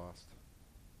know they're lost.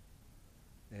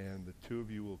 And the two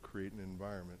of you will create an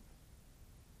environment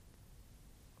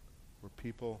where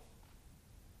people,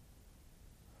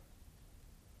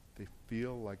 they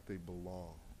feel like they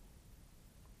belong.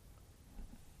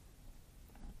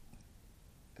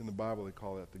 In the Bible, they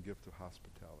call that the gift of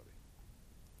hospitality,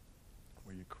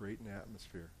 where you create an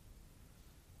atmosphere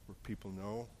where people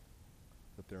know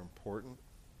that they're important,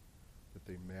 that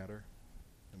they matter,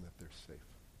 and that they're safe.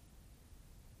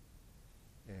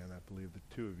 And I believe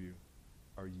the two of you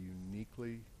are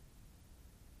uniquely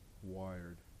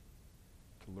wired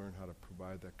to learn how to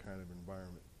provide that kind of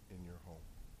environment in your home.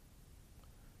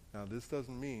 Now, this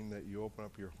doesn't mean that you open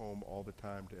up your home all the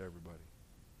time to everybody.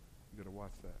 You got to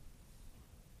watch that.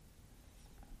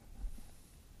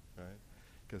 Right?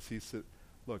 Because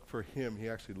look, for him, he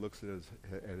actually looks at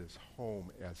his home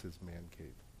as his man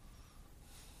cave.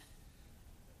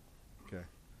 Okay?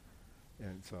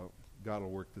 And so God will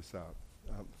work this out.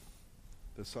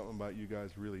 There's something about you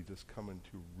guys really just coming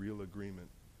to real agreement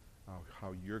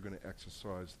how you're going to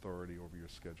exercise authority over your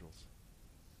schedules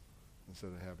instead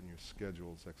of having your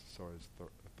schedules exercise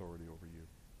authority over you.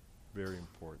 Very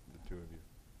important, the two of you.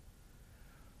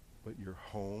 But your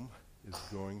home is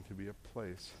going to be a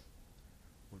place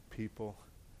where people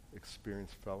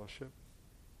experience fellowship.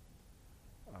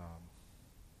 I'm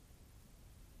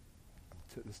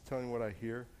just telling you what I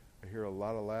hear. I hear a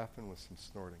lot of laughing with some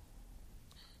snorting.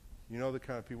 You know the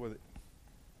kind of people that,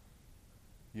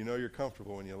 you know you're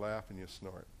comfortable when you laugh and you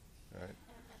snort, right?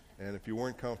 And if you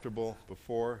weren't comfortable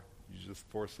before, you just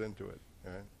force into it,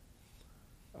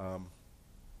 right?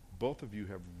 Both of you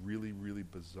have really, really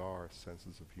bizarre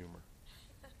senses of humor.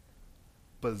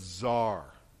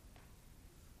 Bizarre.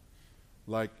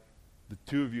 Like the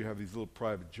two of you have these little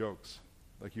private jokes.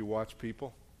 Like you watch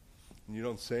people and you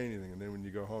don't say anything, and then when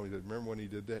you go home, you say, remember when he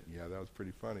did that? Yeah, that was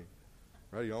pretty funny.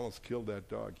 Right? He almost killed that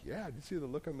dog. Yeah, did you see the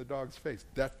look on the dog's face?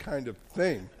 That kind of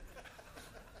thing.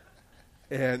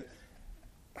 And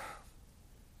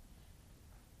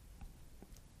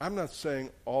I'm not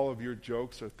saying all of your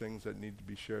jokes are things that need to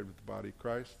be shared with the body of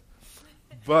Christ,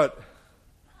 but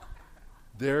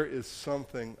there is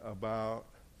something about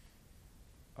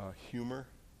humor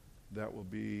that will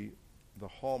be the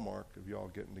hallmark of y'all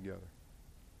getting together.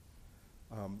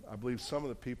 I believe some of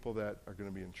the people that are going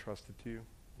to be entrusted to you,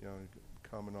 you know,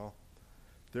 come and all,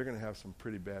 they're going to have some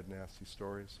pretty bad, nasty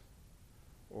stories,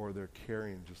 or they're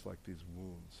carrying just like these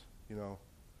wounds. You know,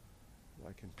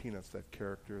 like in Peanuts, that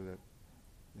character that,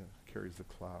 you know, carries the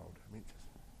cloud. I mean,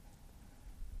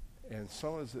 and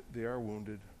some of them, they are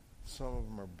wounded. Some of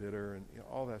them are bitter, and you know,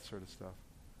 all that sort of stuff.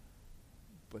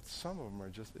 But some of them are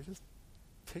just, they just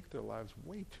take their lives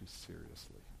way too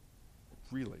seriously.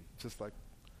 Really, just like,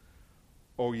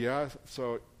 oh yeah,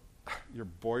 so your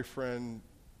boyfriend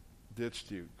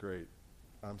ditched you. Great.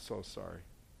 I'm so sorry.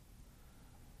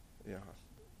 Yeah.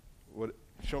 What?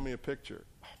 Show me a picture.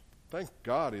 Oh, thank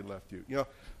God he left you. You know,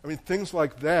 I mean, things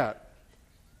like that.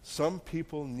 Some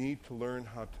people need to learn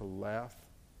how to laugh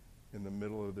in the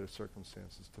middle of their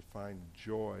circumstances, to find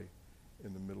joy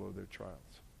in the middle of their trials.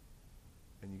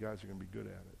 And you guys are going to be good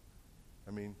at it.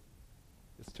 I mean,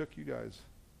 it's took you guys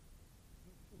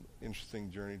an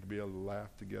interesting journey to be able to laugh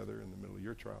together in the middle of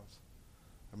your trials.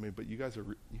 I mean, but you guys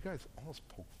almost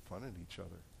poke fun at each other.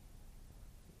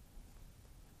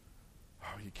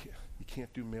 Oh, you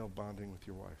can't do male bonding with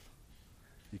your wife.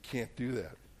 You can't do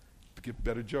that. Get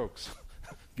better jokes.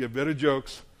 Get better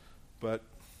jokes. But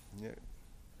yeah,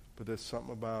 but there's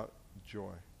something about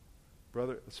joy.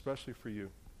 Brother, especially for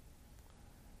you.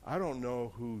 I don't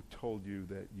know who told you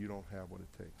that you don't have what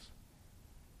it takes.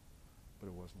 But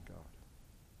it wasn't God.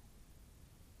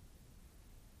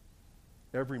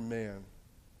 Every man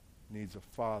needs a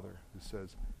father who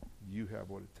says, you have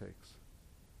what it takes.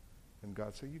 And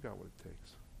God said, you got what it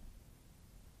takes.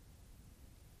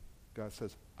 God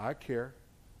says, I care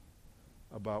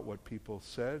about what people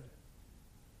said,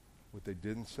 what they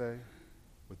didn't say,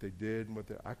 what they did, and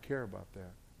I care about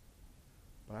that.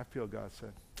 But I feel God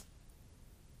said,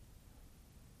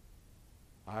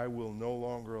 I will no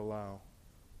longer allow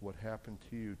what happened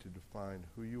to you to define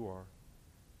who you are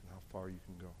and how far you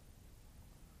can go.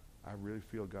 I really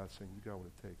feel God saying, you got what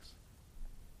it takes.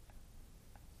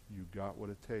 You got what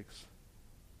it takes.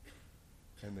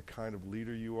 And the kind of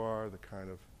leader you are, the kind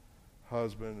of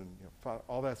husband, and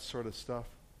all that sort of stuff,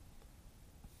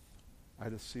 I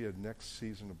just see a next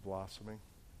season of blossoming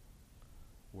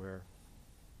where,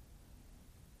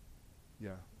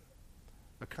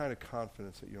 a kind of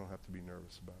confidence that you don't have to be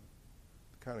nervous about.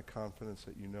 The kind of confidence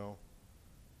that you know,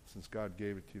 since God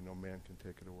gave it to you, no man can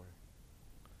take it away.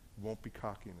 It won't be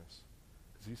cockiness.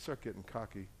 Because you start getting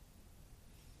cocky,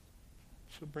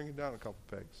 she'll bring you down a couple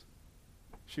pegs.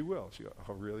 She will. She go,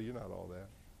 oh, really? You're not all that.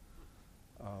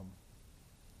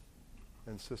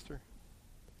 And sister,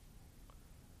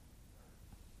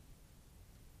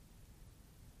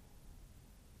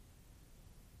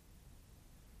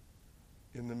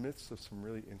 in the midst of some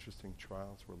really interesting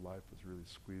trials where life has really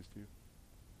squeezed you,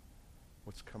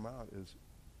 what's come out is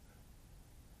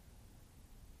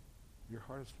your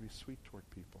heart is to be sweet toward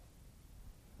people.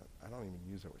 I don't even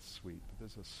use that word sweet, but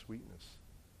there's a sweetness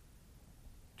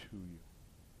to you.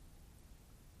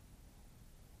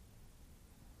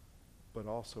 But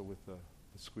also with the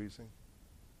squeezing,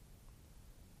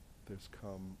 there's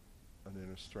come an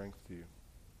inner strength to you.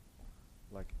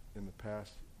 Like in the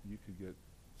past, you could get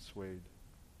swayed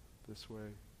this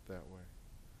way, that way.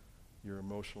 Your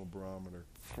emotional barometer,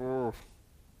 who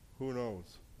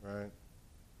knows, right?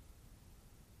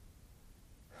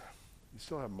 You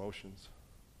still have emotions,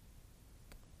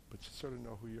 but you sort of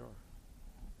know who you are.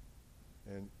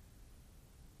 And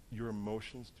your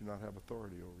emotions do not have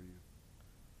authority over you.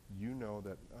 You know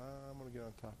that, I'm going to get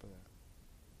on top of that.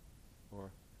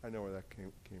 Or, I know where that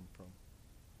came from.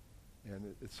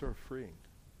 And it's sort of freeing.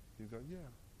 You go, yeah.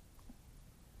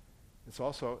 It's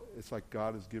like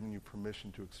God has given you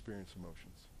permission to experience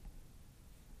emotions.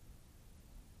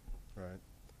 Right?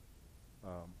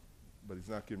 But he's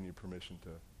not giving you permission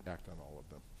to act on all of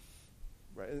them.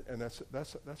 Right? And that's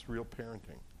real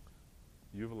parenting.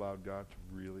 You've allowed God to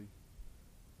really,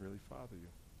 really father you.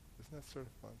 Isn't that sort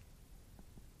of fun?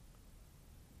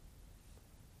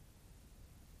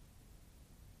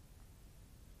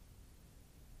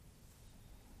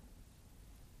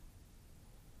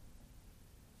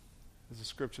 As the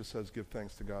scripture says, give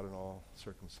thanks to God in all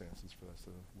circumstances, for that's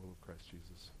the will of Christ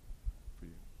Jesus for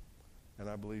you. And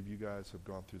I believe you guys have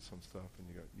gone through some stuff, and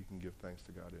you can give thanks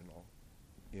to God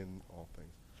in all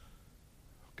things.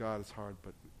 God is hard,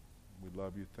 but we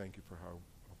love you. Thank you for how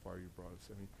far you brought us.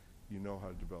 I mean, you know how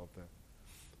to develop that.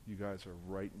 You guys are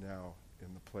right now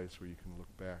in the place where you can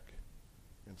look back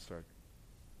and start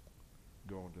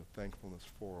going to thankfulness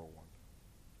 401,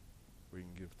 where you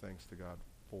can give thanks to God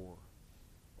for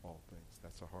all things.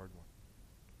 That's a hard one.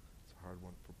 It's a hard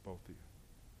one for both of you.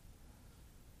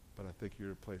 But I think you're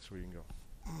at a place where you can go,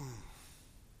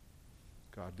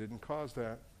 God didn't cause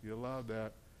that. You allowed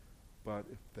that. But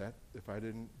if I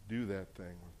didn't do that thing,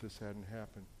 or if this hadn't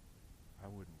happened, I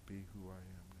wouldn't be who I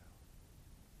am now.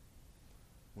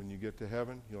 When you get to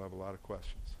heaven, you'll have a lot of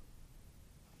questions.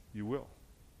 You will.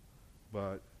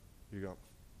 But you go,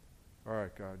 all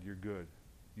right, God, you're good.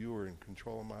 You were in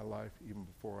control of my life even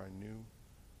before I knew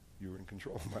you were in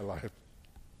control of my life.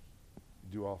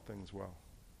 You do all things well.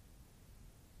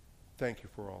 Thank you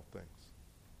for all things.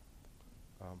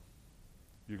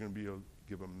 You're going to be able to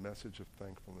give a message of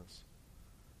thankfulness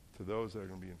to those that are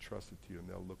going to be entrusted to you, and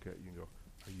they'll look at you and go,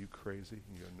 are you crazy?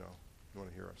 And you go, no. You want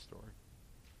to hear our story?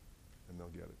 And they'll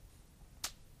get it.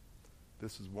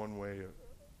 This is one way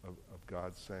of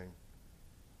God saying,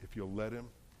 if you'll let him,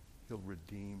 he'll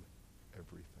redeem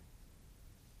everything.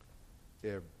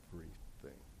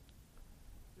 Everything.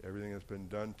 Everything that's been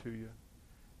done to you,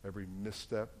 every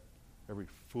misstep, every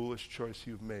foolish choice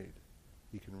you've made,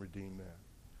 he can redeem that.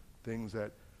 Things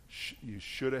that you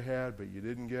should have had but you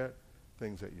didn't get,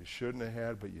 things that you shouldn't have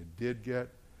had but you did get,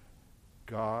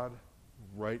 God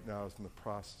right now is in the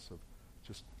process of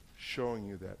just showing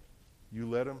you that you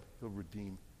let him, he'll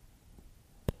redeem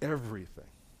everything.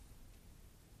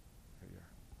 There you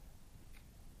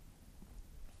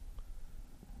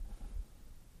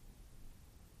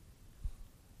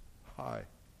are. Hi.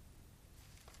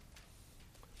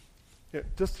 Yeah,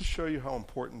 just to show you how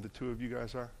important the two of you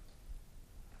guys are,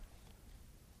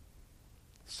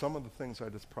 some of the things I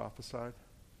just prophesied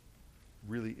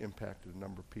really impacted a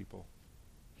number of people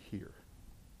here.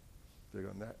 They're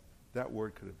going, that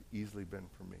word could have easily been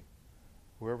for me.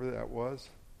 Whoever that was,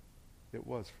 it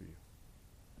was for you.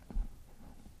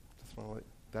 Just want to let,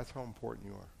 that's how important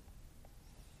you are.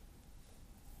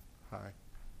 Hi.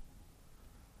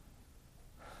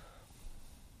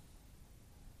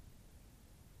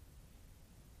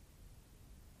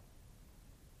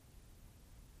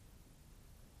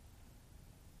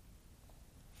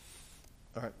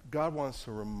 All right, God wants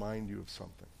to remind you of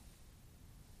something.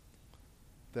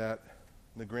 That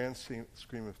in the grand scheme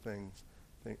of things,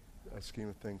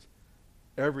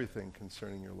 everything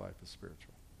concerning your life is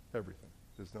spiritual. Everything.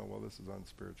 There's no, well, this is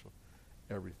unspiritual.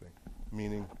 Everything.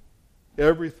 Meaning,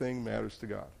 everything matters to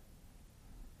God.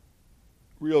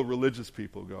 Real religious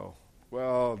people go,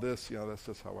 well, this, that's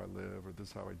just how I live, or this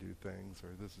is how I do things, or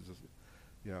this is just,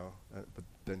 but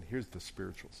then here's the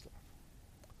spiritual stuff.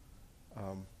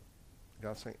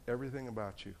 God's saying everything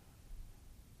about you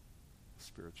is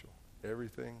spiritual.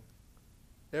 Everything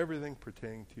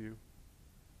pertaining to you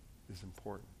is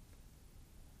important.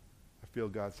 I feel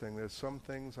God saying there's some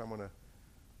things I'm going to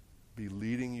be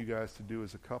leading you guys to do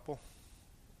as a couple.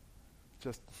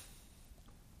 Just,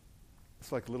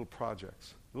 it's like little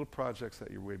projects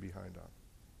that you're way behind on.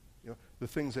 You know, the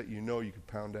things that you could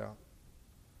pound out,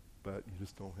 but you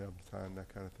just don't have the time, that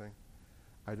kind of thing.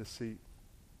 I just see, you're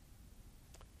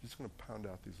just going to pound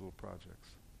out these little projects.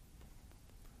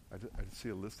 I just see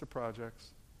a list of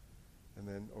projects, and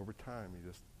then over time you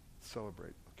just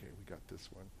celebrate. Okay, we got this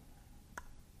one.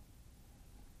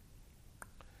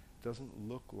 Doesn't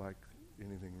look like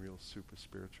anything real super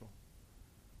spiritual,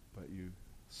 but you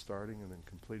starting and then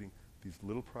completing these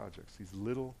little projects, these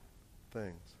little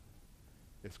things,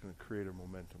 it's going to create a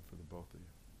momentum for the both of you.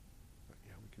 Like,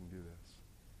 yeah, we can do this.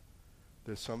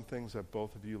 There's some things that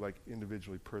both of you, like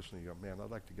individually, personally, you go, man, I'd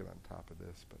like to get on top of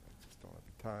this, but I just don't have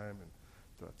the time, and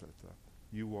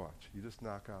You watch. You just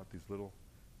knock out these little,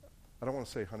 I don't want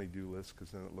to say honey-do lists,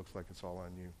 because then it looks like it's all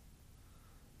on you.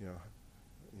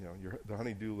 The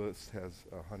honey-do list has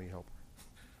a honey helper.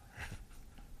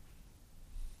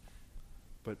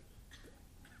 But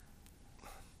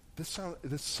this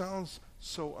sounds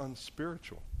so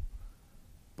unspiritual.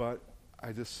 But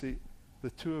I just see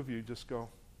the two of you just go,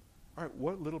 all right,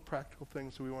 what little practical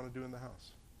things do we want to do in the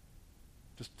house?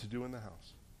 Just to do in the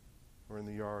house or in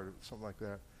the yard or something like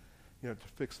that. To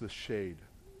fix the shade,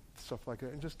 stuff like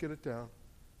that, and just get it down.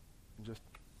 And just,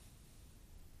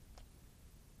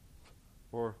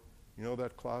 or,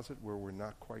 that closet where we're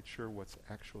not quite sure what's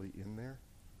actually in there?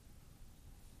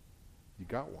 You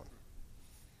got one.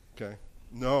 Okay?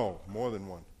 No, more than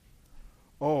one.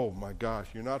 Oh my gosh,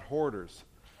 you're not hoarders.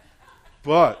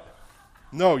 But,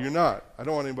 no, you're not. I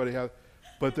don't want anybody to have,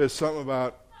 but there's something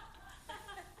about,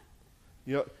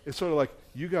 it's sort of like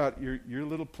you got your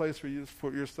little place where you just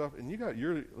put your stuff, and you got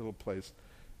your little place.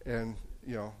 And,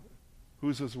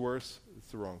 whose is worse?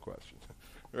 It's the wrong question.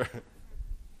 Right?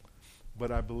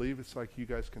 But I believe it's like you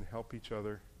guys can help each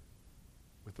other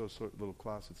with those sort of little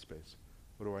closet space.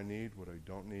 What do I need? What I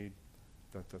don't need?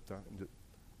 And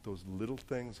those little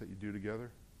things that you do together,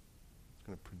 it's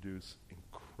going to produce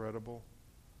incredible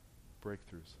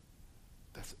breakthroughs.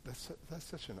 That's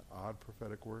such an odd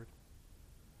prophetic word.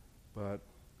 But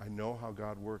I know how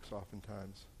God works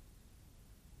oftentimes,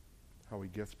 how he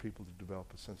gets people to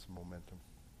develop a sense of momentum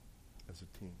as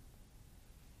a team.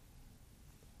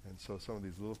 And so some of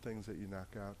these little things that you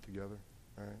knock out together,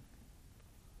 all right?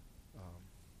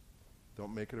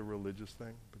 Don't make it a religious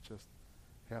thing, but just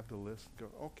have the list and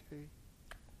go, okay,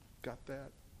 got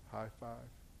that, high five,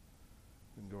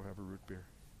 and go have a root beer.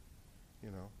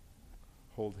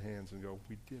 Hold hands and go,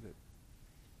 we did it.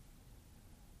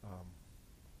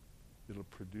 It'll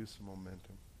produce a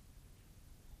momentum.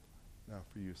 Now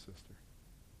for you, sister.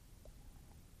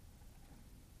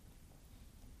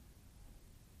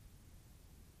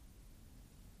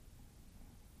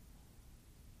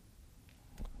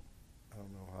 I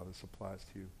don't know how this applies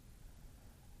to you,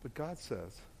 but God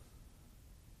says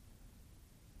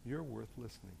you're worth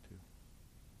listening to.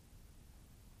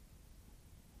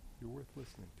 You're worth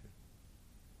listening to.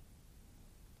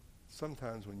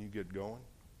 Sometimes when you get going,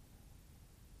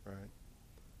 right,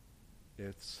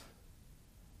 it's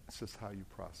just how you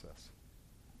process,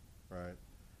 right?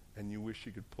 And you wish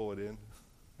you could pull it in,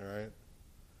 all right?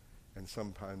 And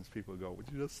sometimes people go, would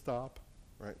you just stop,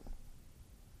 right?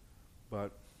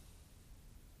 But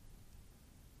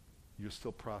you're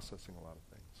still processing a lot of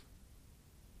things.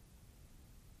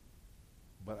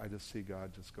 But I just see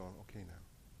God just going, okay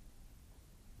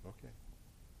now. Okay.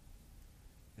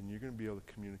 And you're going to be able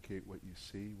to communicate what you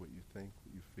see, what you think,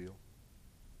 what you feel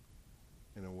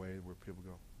in a way where people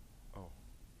go, oh,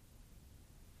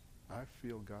 I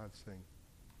feel God saying,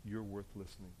 you're worth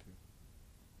listening to.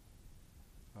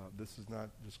 This is not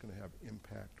just going to have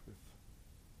impact with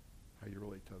how you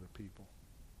relate to other people,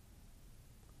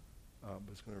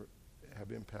 but it's going to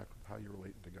have impact with how you're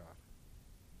relating to God.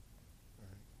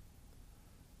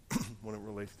 Right? When it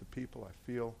relates to people, I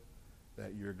feel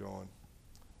that you're going,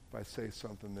 if I say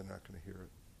something, they're not going to hear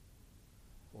it.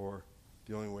 Or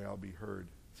the only way I'll be heard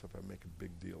is if I make a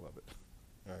big deal of it.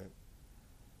 Right?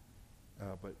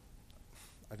 But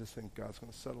I just think God's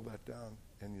going to settle that down,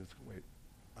 and you just wait.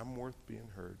 I'm worth being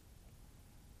heard.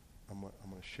 I'm going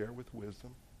to share with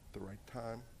wisdom at the right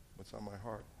time what's on my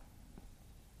heart,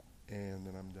 and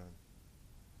then I'm done.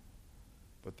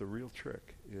 But the real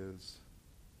trick is,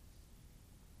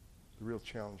 the real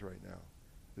challenge right now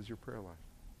is your prayer life.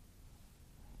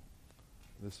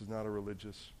 This is not a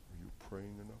religious, are you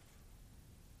praying enough?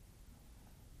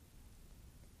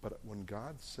 But when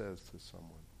God says to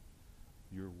someone,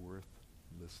 you're worth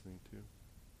listening to,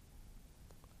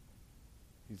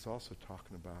 he's also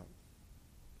talking about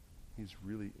he's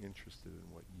really interested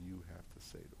in what you have to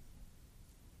say to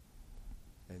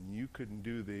him. And you couldn't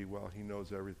do well, he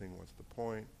knows everything, what's the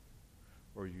point?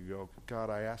 Or you go, God,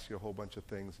 I asked you a whole bunch of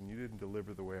things and you didn't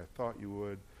deliver the way I thought you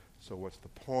would, so what's the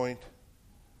point?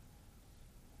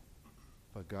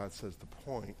 But God says the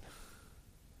point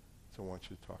is I want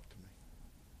you to talk to me.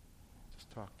 Just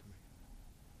talk to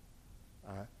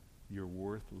me. You're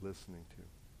worth listening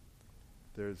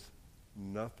to. There's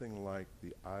nothing like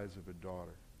the eyes of a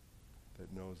daughter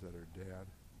that knows that her dad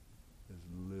is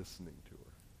listening to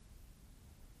her.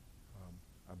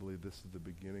 I believe this is the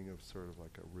beginning of sort of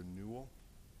like a renewal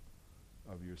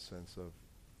of your sense of,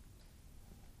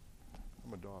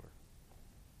 I'm a daughter.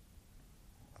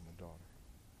 I'm a daughter.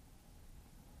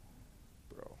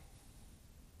 Bro.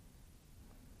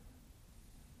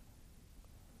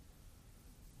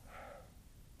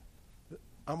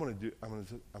 I'm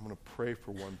gonna pray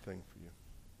for one thing for you.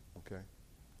 Okay?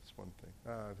 Just one thing.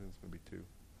 I think it's gonna be two.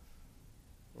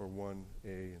 Or one A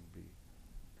and B.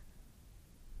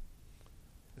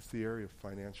 It's the area of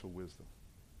financial wisdom.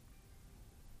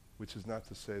 Which is not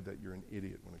to say that you're an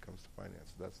idiot when it comes to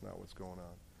finance. That's not what's going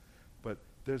on. But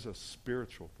there's a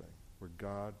spiritual thing where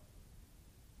God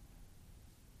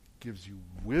gives you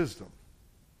wisdom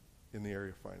in the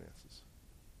area of finances.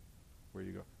 Where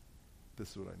you go,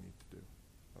 this is what I need to do.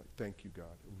 Like, thank you,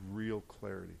 God. Real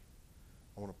clarity.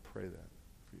 I want to pray that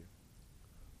for you.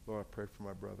 Lord, I pray for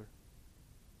my brother.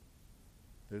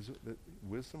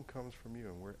 Wisdom comes from you,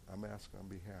 and I'm asking on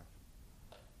behalf.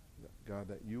 God,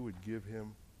 that you would give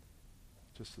him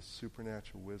just a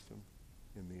supernatural wisdom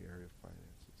in the area of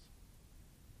finances.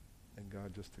 And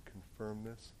God, just to confirm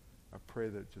this, I pray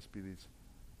that it just be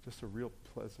just a real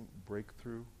pleasant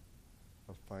breakthrough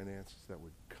of finances that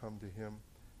would come to him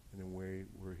in a way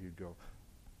where he'd go,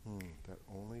 that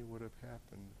only would have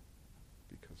happened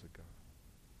because of God.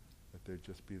 That there'd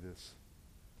just be this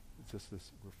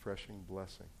refreshing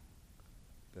blessing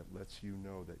that lets you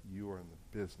know that you are in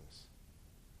the business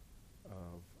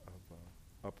of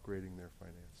upgrading their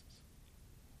finances.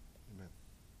 Amen.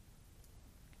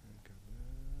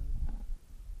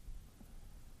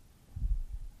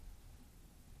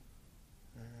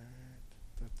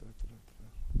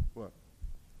 What?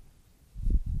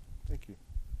 Thank you.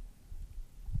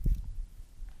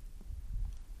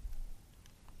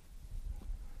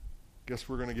 Guess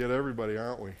we're going to get everybody,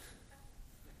 aren't we?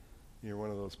 You're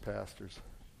one of those pastors.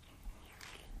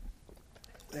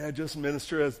 Yeah, just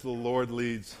minister as the Lord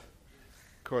leads.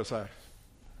 Of course, yeah.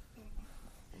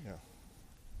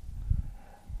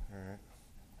 All right.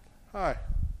 Hi.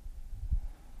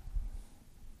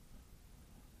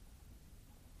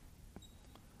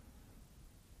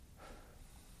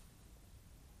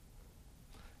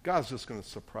 God's just going to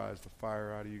surprise the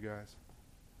fire out of you guys.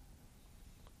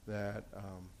 That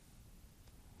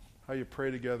how you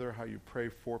pray together, how you pray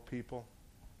for people,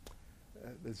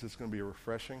 it's just going to be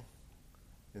refreshing.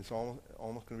 It's almost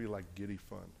going to be like giddy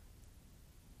fun.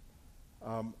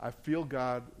 I feel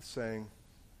God saying,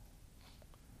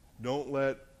 don't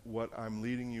let what I'm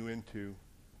leading you into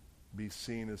be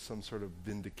seen as some sort of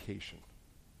vindication.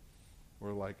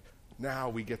 Or like, now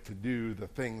we get to do the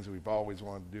things we've always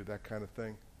wanted to do, that kind of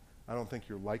thing. I don't think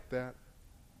you're like that.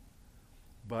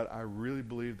 But I really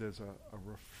believe there's a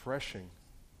refreshing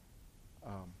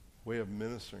way of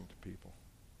ministering to people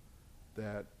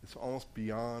that it's almost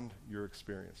beyond your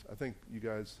experience. I think you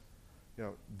guys,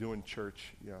 doing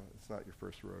church, it's not your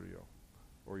first rodeo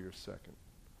or your second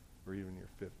or even your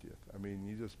 50th. I mean,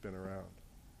 you've just been around.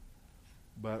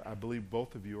 But I believe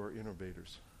both of you are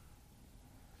innovators.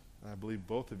 And I believe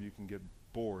both of you can get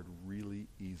bored really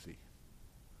easy.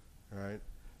 All right?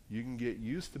 You can get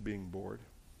used to being bored,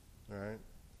 all right?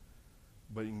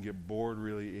 But you can get bored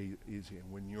really easy.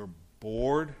 And when you're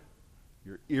bored,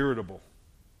 you're irritable.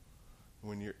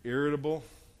 When you're irritable,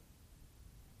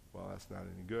 well, that's not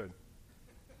any good.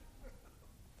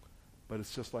 But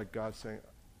it's just like God saying,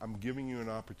 I'm giving you an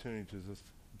opportunity to just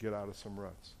get out of some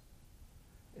ruts.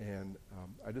 And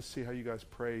I just see how you guys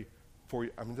pray for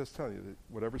you. I'm just telling you that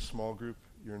whatever small group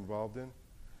you're involved in,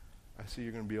 I see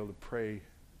you're going to be able to pray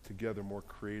together more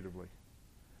creatively.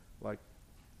 Like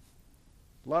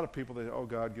a lot of people, they say, oh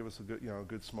God, give us a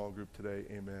good small group today.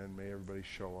 Amen. May everybody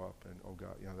show up, and oh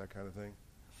God, that kind of thing.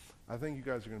 I think you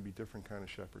guys are going to be different kind of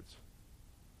shepherds.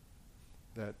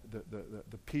 That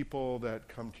the people that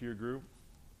come to your group,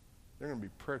 they're going to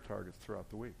be prayer targets throughout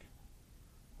the week.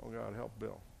 Oh God, help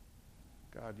Bill.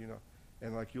 God,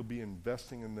 and like you'll be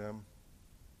investing in them,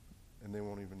 and they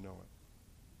won't even know it.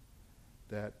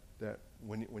 that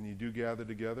when you do gather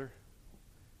together,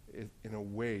 in a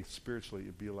way, spiritually,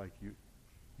 it'd be like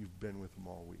you've been with them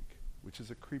all week, which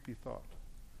is a creepy thought.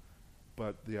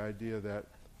 But the idea that,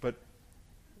 but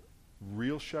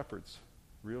real shepherds,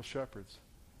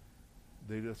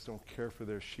 they just don't care for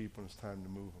their sheep when it's time to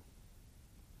move them.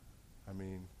 I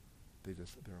mean, they're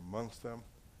amongst them.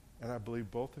 And I believe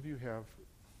both of you have,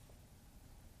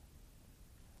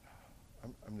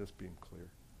 I'm just being clear.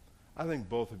 I think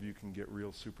both of you can get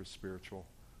real super spiritual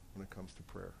when it comes to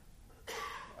prayer.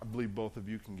 I believe both of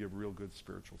you can give real good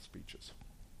spiritual speeches.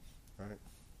 Right?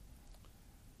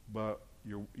 But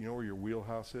you know where your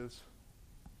wheelhouse is?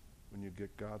 When you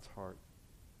get God's heart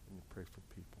and you pray for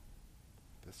people.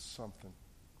 There's something.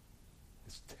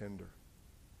 It's tender.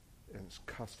 And it's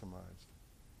customized.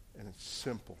 And it's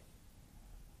simple.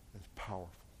 And it's powerful.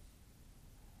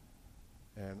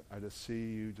 And I just see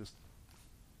you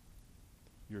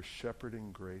your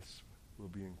shepherding grace will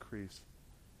be increased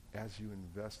as you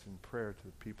invest in prayer to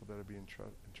the people that are being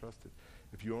entrusted.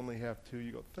 If you only have two,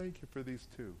 you go, thank you for these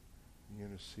two. You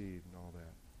intercede and all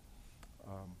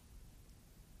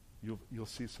that. You'll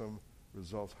see some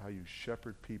results how you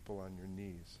shepherd people on your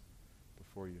knees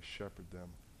before you shepherd them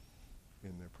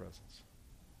in their presence.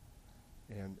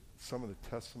 And some of the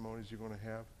testimonies you're going to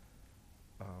have,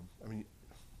 I mean,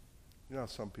 you know,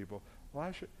 some people,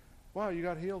 wow, you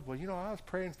got healed. Well, I was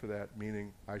praying for that,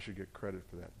 meaning I should get credit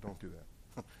for that. Don't do that.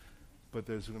 But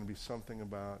there's going to be something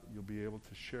about you'll be able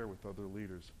to share with other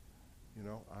leaders.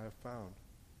 I have found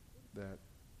that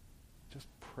just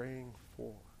praying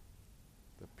for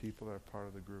the people that are part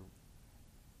of the group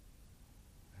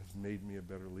has made me a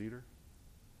better leader,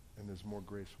 and there's more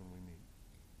grace when we meet.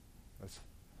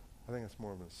 I think it's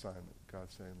more of an assignment.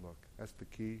 God's saying, look, that's the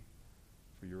key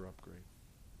for your upgrade.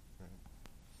 Right?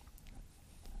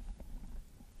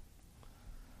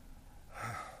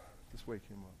 Just wake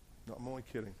him up. No, I'm only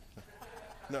kidding.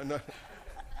 No.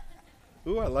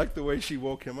 Ooh, I like the way she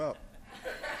woke him up.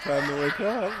 Time to wake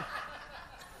up.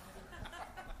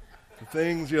 The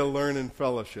things you'll learn in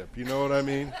fellowship. You know what I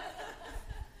mean?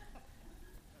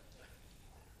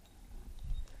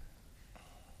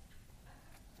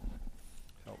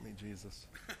 Help me, Jesus.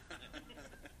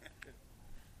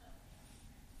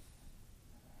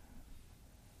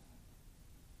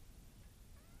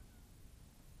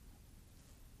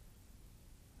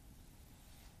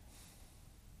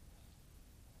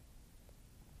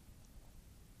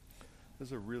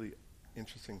 There's a really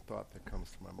interesting thought that comes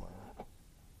to my mind.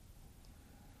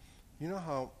 You know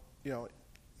how,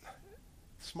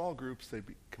 small groups,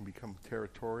 can become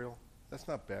territorial. That's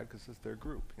not bad because it's their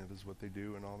group. This is what they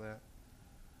do and all that.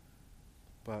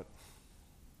 But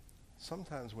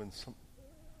sometimes when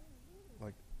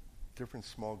different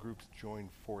small groups join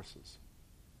forces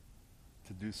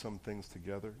to do some things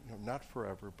together, not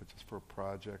forever, but just for a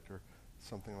project or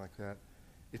something like that,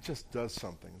 it just does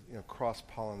something,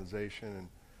 cross-pollination and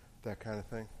that kind of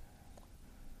thing.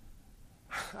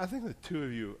 I think the two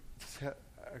of you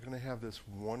are going to have this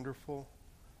wonderful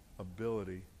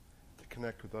ability to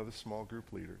connect with other small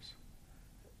group leaders.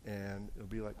 And it'll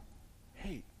be like,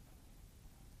 hey,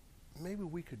 maybe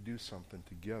we could do something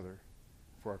together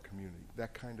for our community,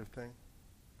 that kind of thing.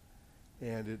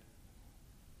 And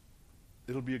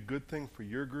it'll be a good thing for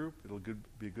your group. It'll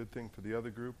be a good thing for the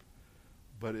other group.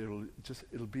 But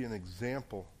it'll be an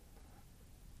example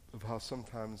of how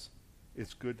sometimes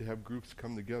it's good to have groups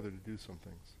come together to do some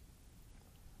things.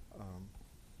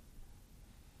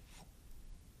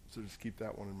 So just keep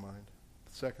that one in mind.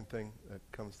 The second thing that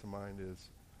comes to mind is,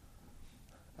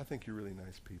 I think you're really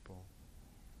nice people.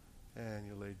 And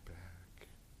you're laid back.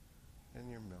 And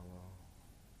you're mellow.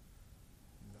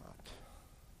 Not.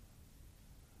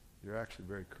 You're actually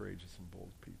very courageous and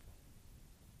bold people.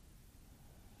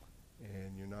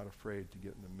 And you're not afraid to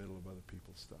get in the middle of other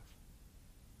people's stuff.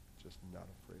 Just not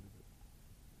afraid of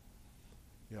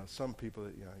it. Some people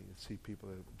that, you see people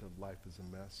that life is a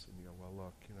mess, and you go, well,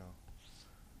 look,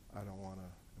 I don't want to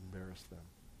embarrass them.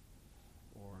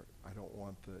 Or I don't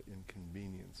want the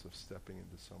inconvenience of stepping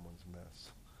into someone's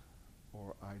mess.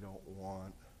 Or I don't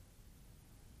want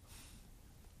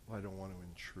to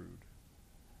intrude.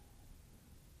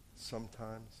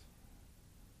 Sometimes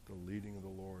the leading of the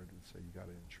Lord would say, you got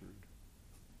to intrude.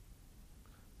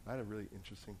 I had a really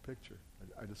interesting picture.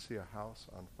 I just see a house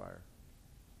on fire.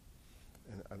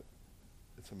 And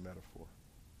it's a metaphor.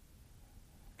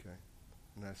 Okay?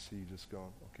 And I see you just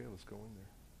going, okay, let's go in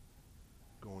there.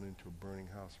 Going into a burning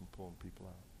house and pulling people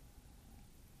out.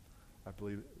 I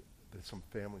believe there's some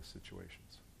family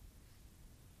situations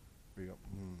where you go,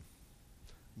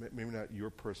 maybe not your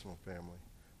personal family,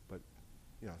 but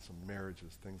some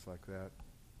marriages, things like that.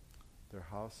 their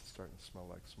house is starting to smell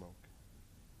like smoke.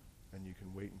 And you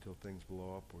can wait until things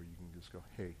blow up, or you can just go,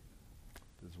 hey,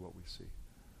 this is what we see.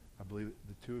 I believe that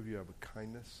the two of you have a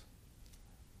kindness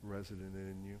resident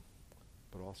in you,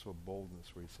 but also a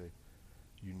boldness where you say,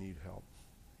 you need help.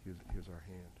 Here's our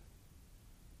hand.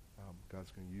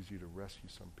 God's going to use you to rescue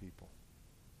some people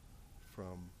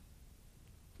from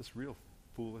just real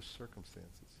foolish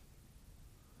circumstances.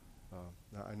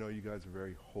 Now, I know you guys are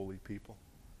very holy people,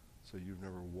 so you've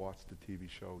never watched the TV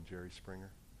show Jerry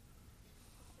Springer.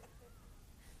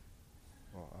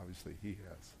 Well, obviously he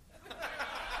has.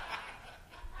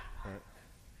 Right?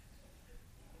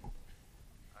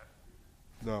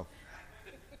 No.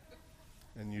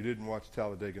 And you didn't watch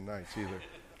Talladega Nights either.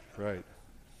 Right.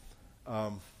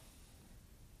 I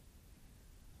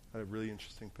had a really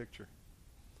interesting picture.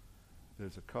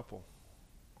 There's a couple,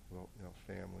 well,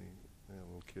 family,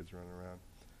 little kids running around,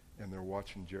 and they're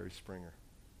watching Jerry Springer.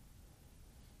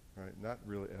 Right? Not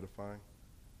really edifying.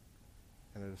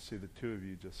 And I just see the two of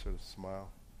you just sort of smile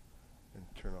and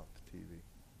turn off the TV.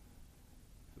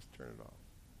 Just turn it off.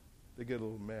 They get a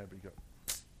little mad, but you go.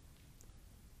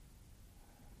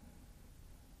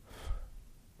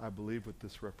 I believe what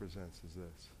this represents is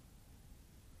this.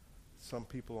 Some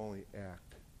people only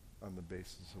act on the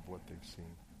basis of what they've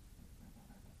seen.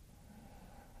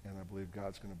 And I believe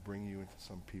God's going to bring you into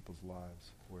some people's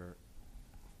lives where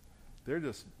they're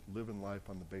just living life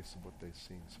on the basis of what they've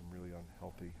seen, some really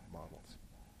unhealthy models.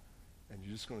 And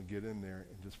you're just going to get in there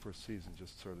and just for a season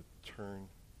just sort of turn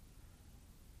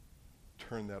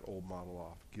that old model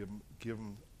off. Give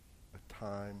them a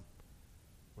time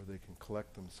where they can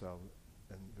collect themselves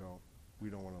and go, we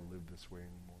don't want to live this way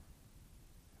anymore.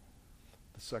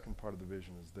 The second part of the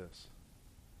vision is this.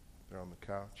 They're on the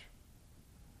couch,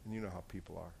 and you know how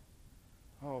people are.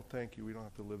 Oh, thank you, we don't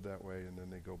have to live that way, and then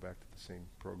they go back to the same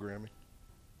programming.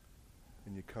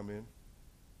 And you come in,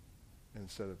 and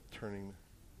instead of turning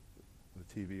the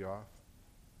TV off,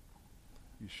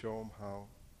 you show them how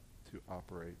to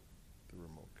operate the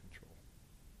remote control,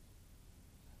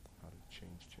 how to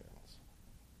change channels.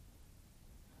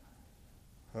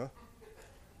 Huh?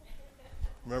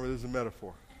 Remember, this is a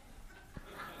metaphor.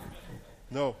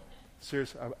 No,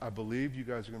 seriously, I believe you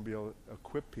guys are going to be able to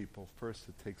equip people first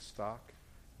to take stock,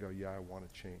 go, yeah, I want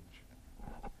to change.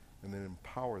 And then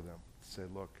empower them to say,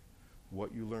 look,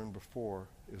 what you learned before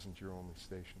isn't your only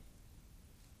station.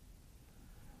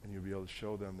 And you'll be able to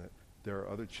show them that there are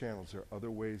other channels, there are other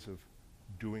ways of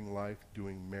doing life,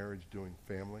 doing marriage, doing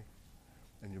family.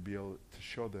 And you'll be able to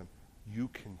show them you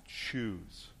can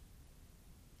choose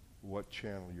what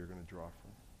channel you're going to draw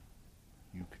from.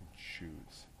 You can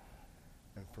choose.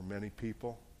 And for many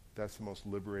people, that's the most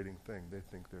liberating thing. They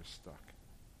think they're stuck.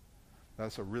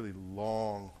 That's a really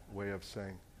long way of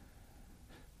saying,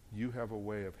 you have a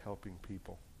way of helping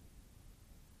people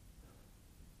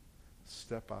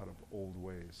step out of old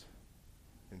ways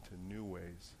into new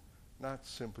ways, not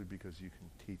simply because you can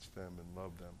teach them and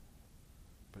love them,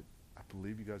 but I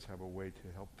believe you guys have a way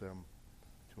to help them,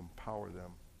 to empower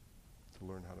them to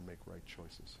learn how to make right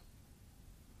choices.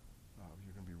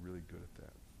 You're going to be really good at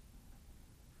that.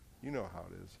 You know how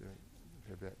it is.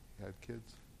 Have you had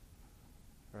kids?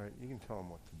 All right, you can tell them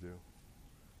what to do,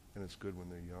 and it's good when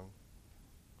they're young.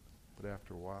 But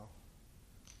after a while,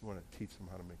 you want to teach them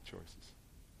how to make choices.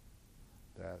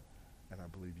 And I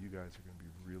believe you guys are going to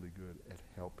be really good at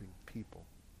helping people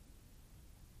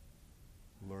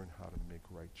learn how to make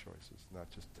right choices, not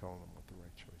just telling them what the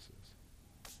right choice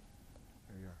is.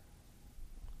 There you are.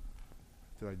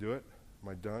 Did I do it? Am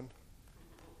I done?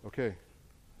 Okay.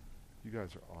 You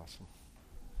guys are awesome.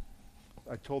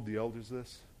 I told the elders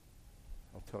this.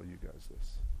 I'll tell you guys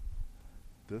this.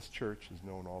 This church is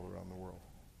known all around the world.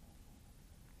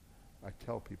 I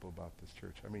tell people about this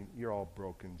church. I mean, you're all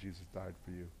broken. Jesus died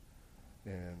for you.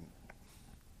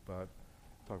 But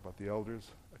I talk about the elders.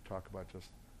 I talk about just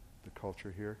the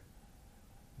culture here.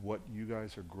 What you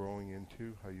guys are growing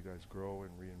into, how you guys grow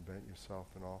and reinvent yourself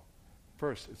and all.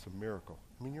 First, it's a miracle.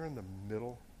 I mean, you're in the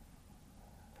middle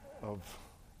of,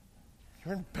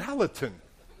 you're in Ballatin.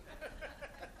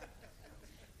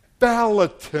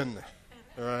 Ballatin,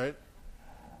 all right?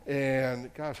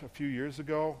 And gosh, a few years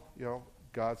ago,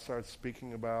 God started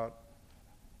speaking about,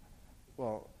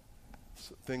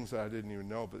 things that I didn't even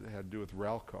know, but it had to do with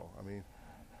Ralco. I mean,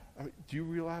 do you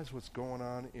realize what's going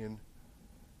on in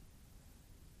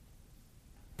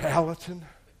Ballatin?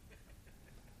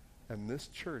 And this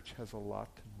church has a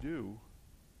lot to do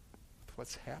with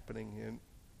what's happening in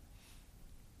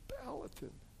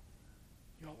Ballatin.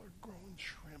 Y'all are growing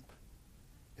shrimp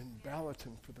in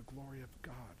Ballatin for the glory of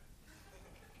God.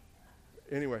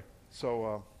 Anyway,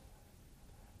 so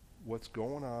what's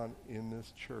going on in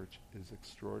this church is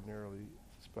extraordinarily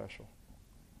special.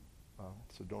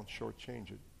 So don't shortchange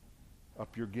it.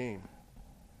 Up your game.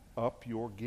 Up your game.